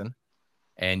Jackson.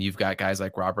 And you've got guys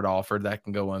like Robert Alford that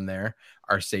can go in there.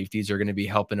 Our safeties are going to be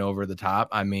helping over the top.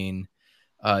 I mean,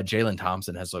 Jalen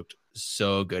Thompson has looked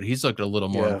so good. He's looked a little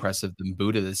more impressive than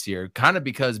Buda this year, kind of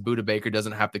because Buda Baker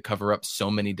doesn't have to cover up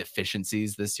so many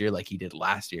deficiencies this year like he did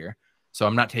last year. So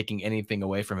I'm not taking anything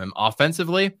away from him.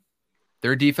 Offensively,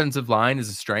 their defensive line is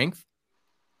a strength,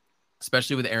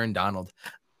 especially with Aaron Donald.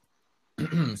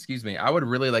 Excuse me. I would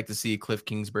really like to see Cliff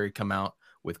Kingsbury come out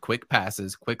with quick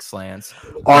passes, quick slants.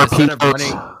 Instead of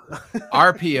running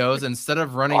RPOs, instead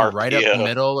of running right up the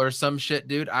middle or some shit,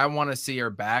 dude, I want to see our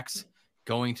backs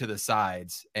going to the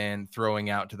sides and throwing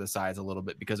out to the sides a little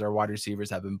bit because our wide receivers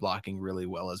have been blocking really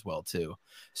well as well too.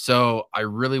 So I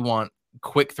really want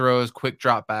quick throws, quick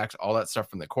drop backs, all that stuff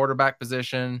from the quarterback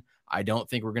position. I don't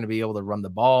think we're going to be able to run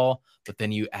the ball, but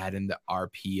then you add in the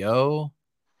RPO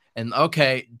and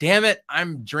okay, damn it.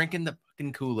 I'm drinking the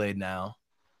fucking Kool-Aid now.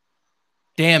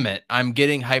 Damn it. I'm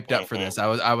getting hyped up for this.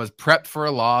 I was prepped for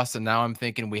a loss and now I'm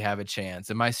thinking we have a chance.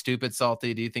 Am I stupid,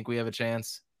 Salty? Do you think we have a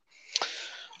chance?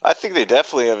 I think they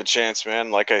definitely have a chance, man.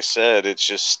 Like I said, it's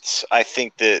just I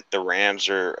think that the Rams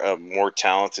are a more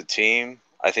talented team.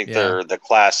 I think they're the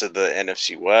class of the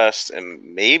NFC West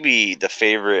and maybe the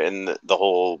favorite in the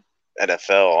whole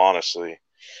NFL, honestly.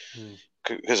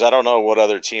 Because I don't know what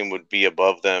other team would be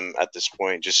above them at this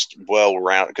point, just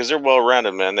well-rounded. Because they're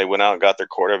well-rounded, man. They went out and got their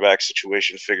quarterback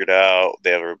situation figured out.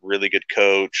 They have a really good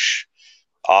coach.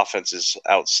 Offense is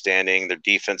outstanding. Their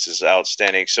defense is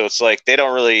outstanding. So it's like they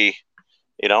don't really –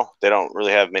 they don't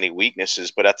really have many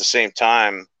weaknesses, but at the same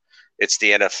time, it's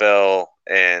the NFL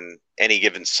and any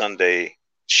given Sunday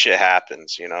shit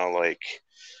happens, like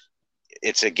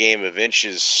it's a game of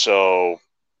inches. So,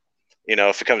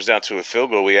 if it comes down to a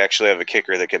field goal, we actually have a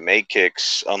kicker that can make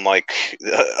kicks unlike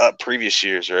previous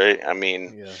years. Right. I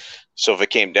mean, So if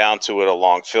it came down to it, a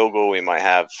long field goal, it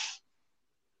might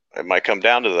come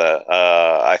down to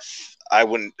that. I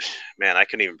wouldn't, man, I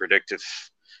couldn't even predict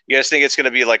if you guys think it's going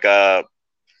to be like a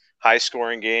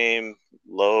high-scoring game,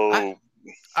 low.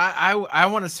 I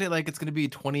want to say like it's going to be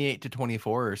 28-24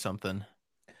 or something.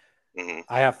 Mm-hmm.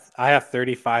 I have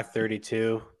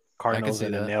 35-32 Cardinals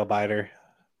in a nail biter.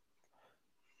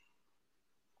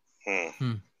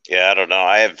 Yeah, I don't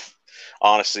know.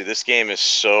 Honestly, this game is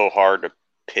so hard to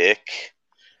pick.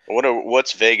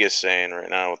 What's Vegas saying right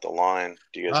now with the line?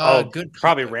 Do you guys? Good.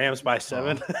 Probably Rams by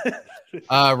 7.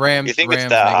 Rams. You think Rams it's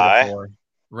that high? 4.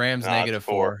 Rams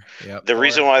 -4. Yep. The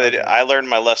reason why I learned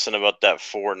my lesson about that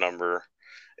 4 number,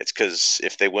 it's because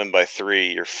if they win by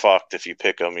 3, you're fucked if you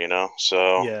pick them,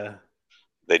 So yeah,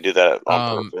 they do that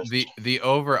on purpose. The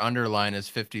over/under line is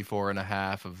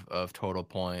 54.5 of total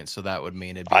points, so that would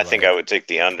mean it'd be. I think I would take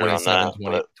the under on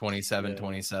that.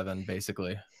 27,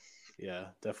 basically. Yeah,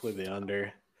 definitely the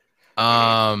under.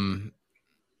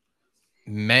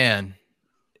 Man,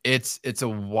 it's a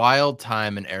wild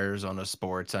time in Arizona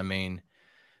sports. I mean.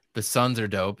 The Suns are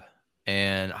dope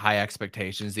and high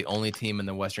expectations. The only team in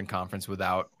the Western Conference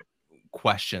without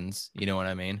questions. You know what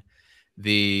I mean?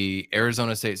 The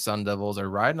Arizona State Sun Devils are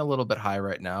riding a little bit high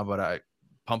right now, but I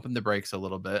pumping the brakes a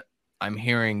little bit. I'm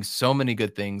hearing so many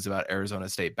good things about Arizona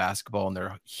State basketball and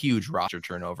their huge roster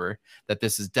turnover that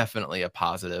this is definitely a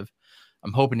positive.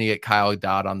 I'm hoping to get Kyle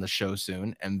Dodd on the show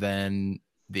soon. And then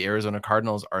the Arizona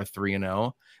Cardinals are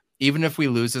 3-0. Even if we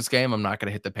lose this game, I'm not going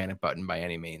to hit the panic button by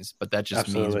any means, but that just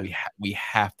means we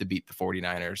have to beat the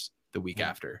 49ers the week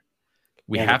after.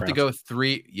 We have to go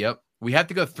 3. Yep. We have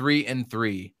to go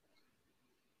 3-3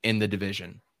 in the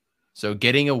division. So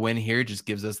getting a win here just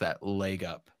gives us that leg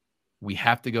up. We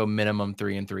have to go minimum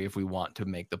 3-3 if we want to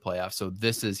make the playoffs. So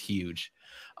this is huge.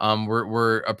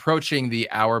 We're approaching the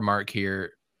hour mark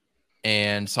here.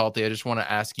 And Salty, I just want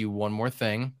to ask you one more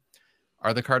thing.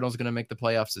 Are the Cardinals going to make the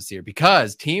playoffs this year?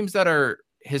 Because teams that are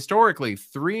historically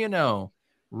 3-0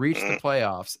 reach the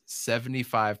playoffs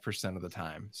 75% of the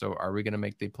time. So are we going to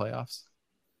make the playoffs?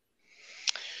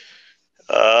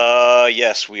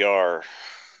 Yes, we are.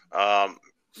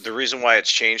 The reason why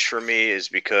it's changed for me is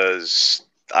because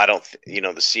I don't, the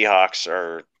Seahawks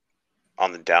are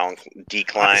on the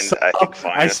decline.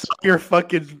 I saw your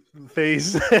fucking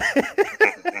face.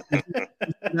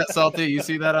 That Salty, you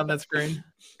see that on that screen?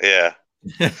 Yeah.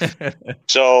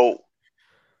 So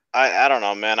I don't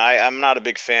know, man. I'm not a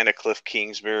big fan of Cliff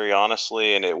Kingsbury,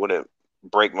 honestly, and it wouldn't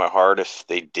break my heart if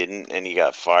they didn't and he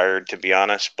got fired, to be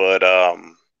honest. But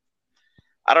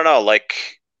I don't know,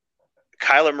 like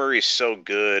Kyler Murray's so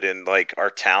good and like our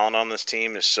talent on this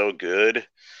team is so good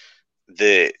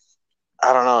that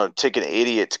I don't know, take an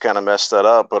idiot to kind of mess that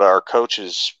up, but our coach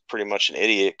is pretty much an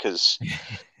idiot because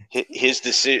his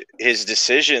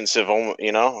decisions have almost,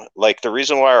 like the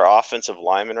reason why our offensive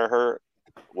linemen are hurt,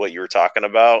 what you were talking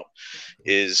about,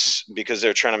 is because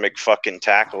they're trying to make fucking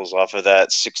tackles off of that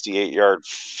 68-yard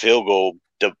field goal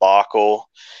debacle,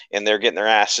 and they're getting their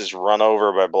asses run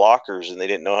over by blockers, and they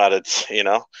didn't know how to,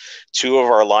 2 of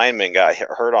our linemen got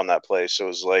hurt on that play. So it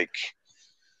was like,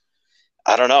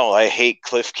 I don't know. I hate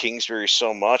Cliff Kingsbury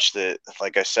so much that,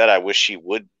 like I said, I wish he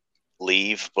would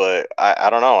leave, but I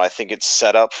don't know. I think it's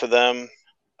set up for them.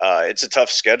 It's a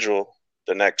tough schedule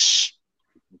the next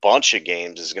bunch of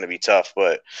games is going to be tough.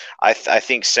 But I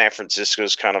think San Francisco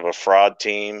is kind of a fraud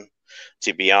team.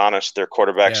 To be honest, their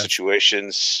quarterback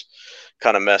situation's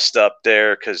kind of messed up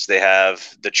there because they have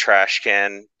the trash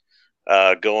can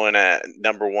going at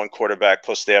number one quarterback,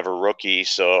 plus they have a rookie.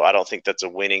 So I don't think that's a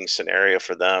winning scenario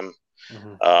for them.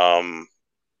 Mm-hmm.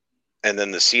 And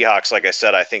then the Seahawks, like I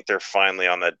said, I think they're finally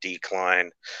on the decline.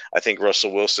 I think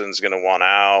Russell Wilson's going to want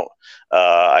out.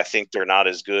 I think they're not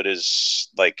as good as,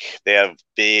 like, they have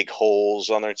big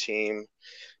holes on their team.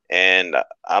 And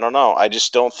I don't know. I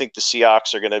just don't think the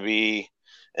Seahawks are going to be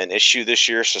an issue this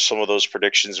year. So some of those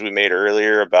predictions we made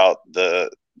earlier about the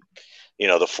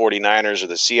 49ers or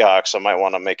the Seahawks, I might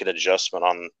want to make an adjustment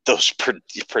on those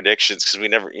predictions because we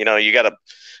never, you got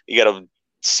to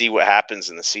see what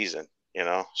happens in the season.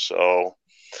 So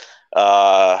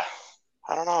I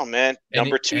don't know, man.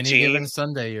 Number two any team. given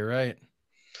Sunday, you're right.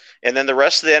 And then the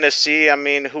rest of the NFC, I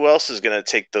mean, who else is going to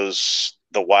take the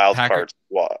wild card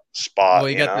spot? Well,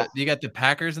 you got the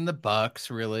Packers and the Bucks,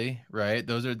 really, right?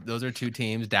 Those are two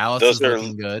teams. Dallas is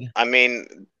looking good. I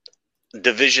mean,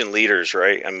 division leaders,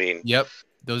 right? I mean, yep,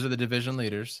 those are the division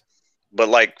leaders. But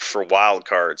like for wild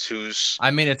cards,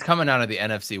 I mean, it's coming out of the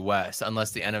NFC West,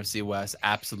 unless the NFC West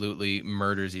absolutely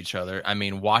murders each other. I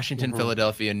mean, Washington,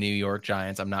 Philadelphia, New York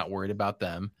Giants, I'm not worried about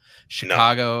them.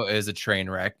 Chicago is a train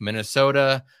wreck.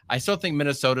 Minnesota, I still think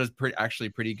Minnesota is actually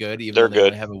pretty good, even though they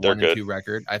only have a 1-2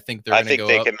 record. I think they're going to go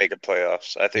they up. Can make a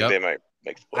playoffs. I think they might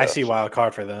make the playoffs. I see wild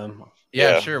card for them.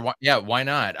 Yeah, sure. Why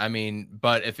not? I mean,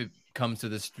 but if it comes to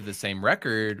the same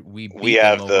record, we beat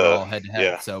them overall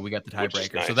head-to-head, so we got the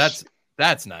tiebreaker. Nice. So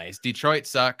that's nice. Detroit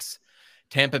sucks.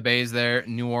 Tampa Bay's there.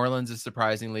 New Orleans is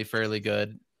surprisingly fairly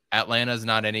good. Atlanta's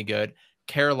not any good.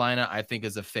 Carolina, I think,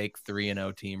 is a fake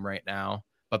 3-0 team right now,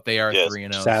 but they are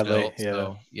 3-0 sadly, still.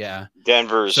 So, yeah.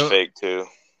 Denver's fake too.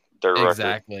 Their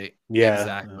exactly. Record. Yeah.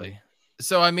 Exactly.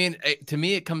 So, I mean, to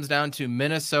me, it comes down to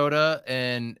Minnesota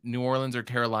and New Orleans or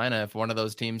Carolina. If one of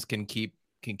those teams can keep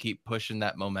pushing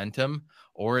that momentum,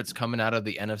 or it's coming out of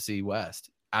the NFC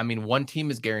West. I mean, one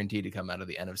team is guaranteed to come out of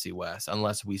the NFC West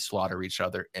unless we slaughter each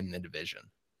other in the division.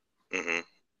 Mm-hmm.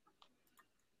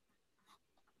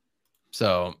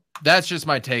 So that's just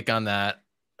my take on that.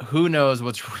 Who knows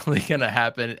what's really going to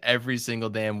happen every single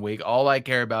damn week. All I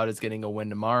care about is getting a win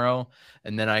tomorrow,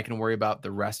 and then I can worry about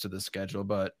the rest of the schedule.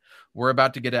 But we're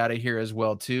about to get out of here as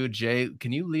well, too. Jay,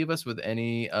 can you leave us with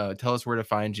tell us where to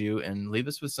find you and leave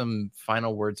us with some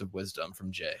final words of wisdom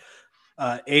from Jay?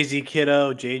 AZ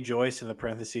Kiddo, Jay Joyce in the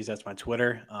parentheses. That's my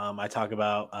Twitter. I talk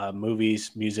about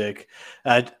movies, music,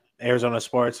 Arizona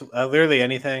sports, literally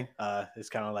anything. It's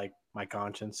kind of like my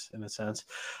conscience in a sense.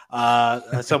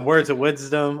 Some words of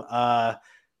wisdom to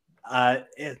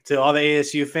all the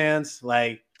ASU fans.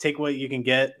 Like, take what you can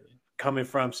get coming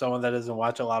from someone that doesn't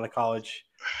watch a lot of college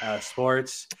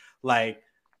sports. Like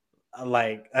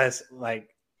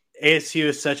ASU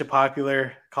is such a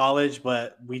popular college,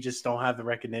 but we just don't have the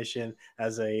recognition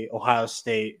as a Ohio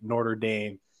State, Notre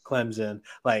Dame, Clemson.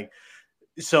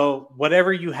 So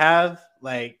whatever you have,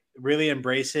 really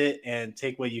embrace it and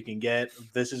take what you can get.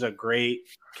 This is a great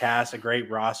cast, a great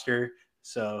roster.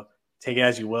 So take it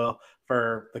as you will.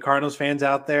 For the Cardinals fans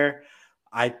out there,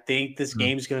 I think this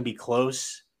game is going to be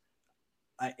close.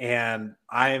 And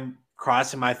I'm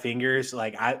crossing my fingers.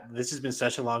 This has been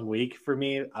such a long week for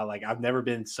me. I've never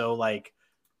been so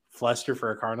flustered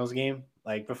for a Cardinals game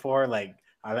before.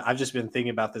 I've just been thinking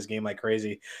about this game like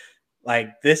crazy.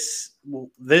 This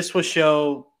will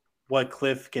show what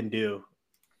Cliff can do,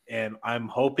 and I'm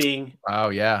hoping. Oh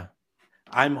yeah,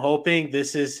 I'm hoping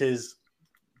this is his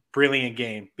brilliant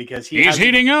game because he's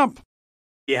heating up.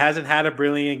 He hasn't had a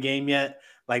brilliant game yet.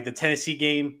 The Tennessee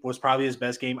game was probably his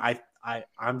best game.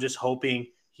 I'm just hoping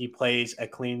he plays a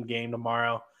clean game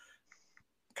tomorrow.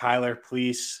 Kyler,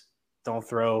 please don't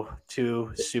throw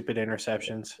 2 stupid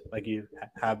interceptions like you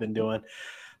have been doing.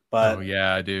 But oh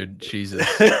yeah, dude, Jesus.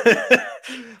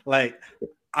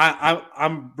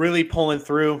 I'm really pulling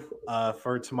through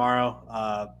for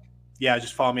tomorrow.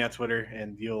 Just follow me on Twitter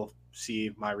and you'll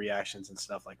see my reactions and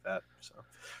stuff like that. So.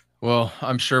 Well,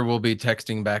 I'm sure we'll be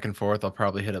texting back and forth. I'll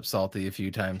probably hit up Salty a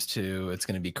few times too. It's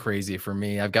going to be crazy for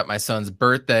me. I've got my son's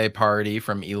birthday party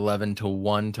from 11 to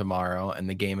 1 tomorrow, and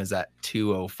the game is at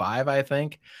 2:05, I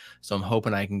think. So I'm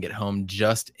hoping I can get home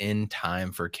just in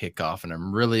time for kickoff, and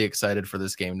I'm really excited for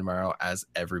this game tomorrow, as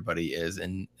everybody is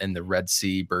in the Red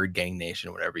Sea Bird Gang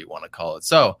Nation, whatever you want to call it.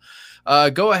 So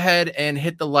go ahead and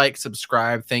hit the like,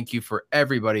 subscribe. Thank you for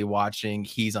everybody watching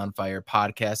He's on Fire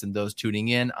podcast and those tuning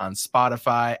in on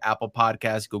Spotify, Apple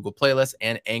Podcasts, Google Playlists,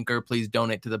 and Anchor. Please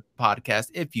donate to the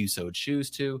podcast if you so choose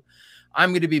to.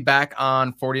 I'm going to be back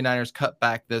on 49ers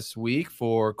Cutback this week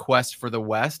for Quest for the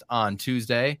West on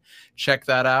Tuesday. Check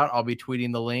that out. I'll be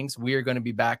tweeting the links. We are going to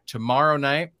be back tomorrow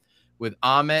night with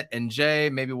Amit and Jay.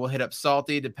 Maybe we'll hit up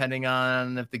Salty depending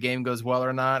on if the game goes well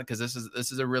or not, because this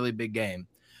is a really big game.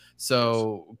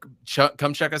 So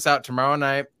come check us out tomorrow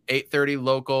night, 8:30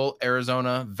 local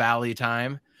Arizona Valley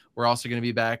time. We're also going to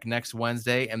be back next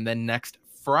Wednesday and then next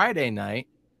Friday night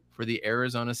for the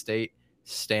Arizona State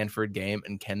Stanford game,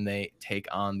 and can they take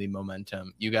on the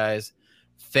momentum? You guys,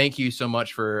 thank you so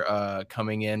much for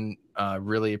coming in.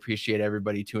 Really appreciate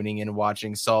everybody tuning in,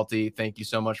 watching. Salty, thank you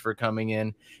so much for coming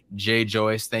in. Jay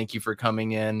Joyce, thank you for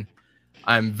coming in.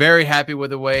 I'm very happy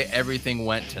with the way everything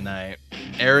went tonight.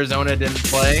 Arizona didn't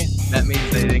play. That means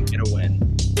they didn't get a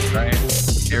win, right?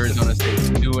 Arizona State's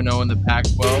 2-0 in the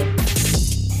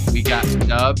Pac-12. We got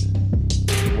dubbed.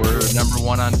 We're number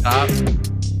 1 on top.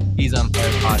 He's on Fire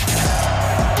Podcast.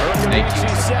 Thank you.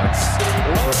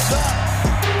 Looks up.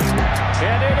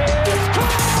 And it is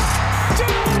caught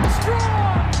down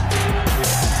strong.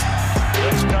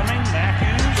 Blitz coming.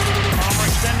 Matthews. Palmer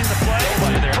extending the play.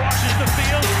 Crosses the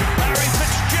field. Larry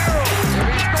Fitzgerald.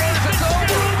 Larry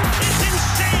Fitzgerald is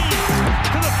insane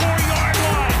to the 4-yard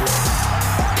line.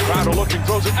 Crowder looking,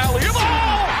 throws an alley.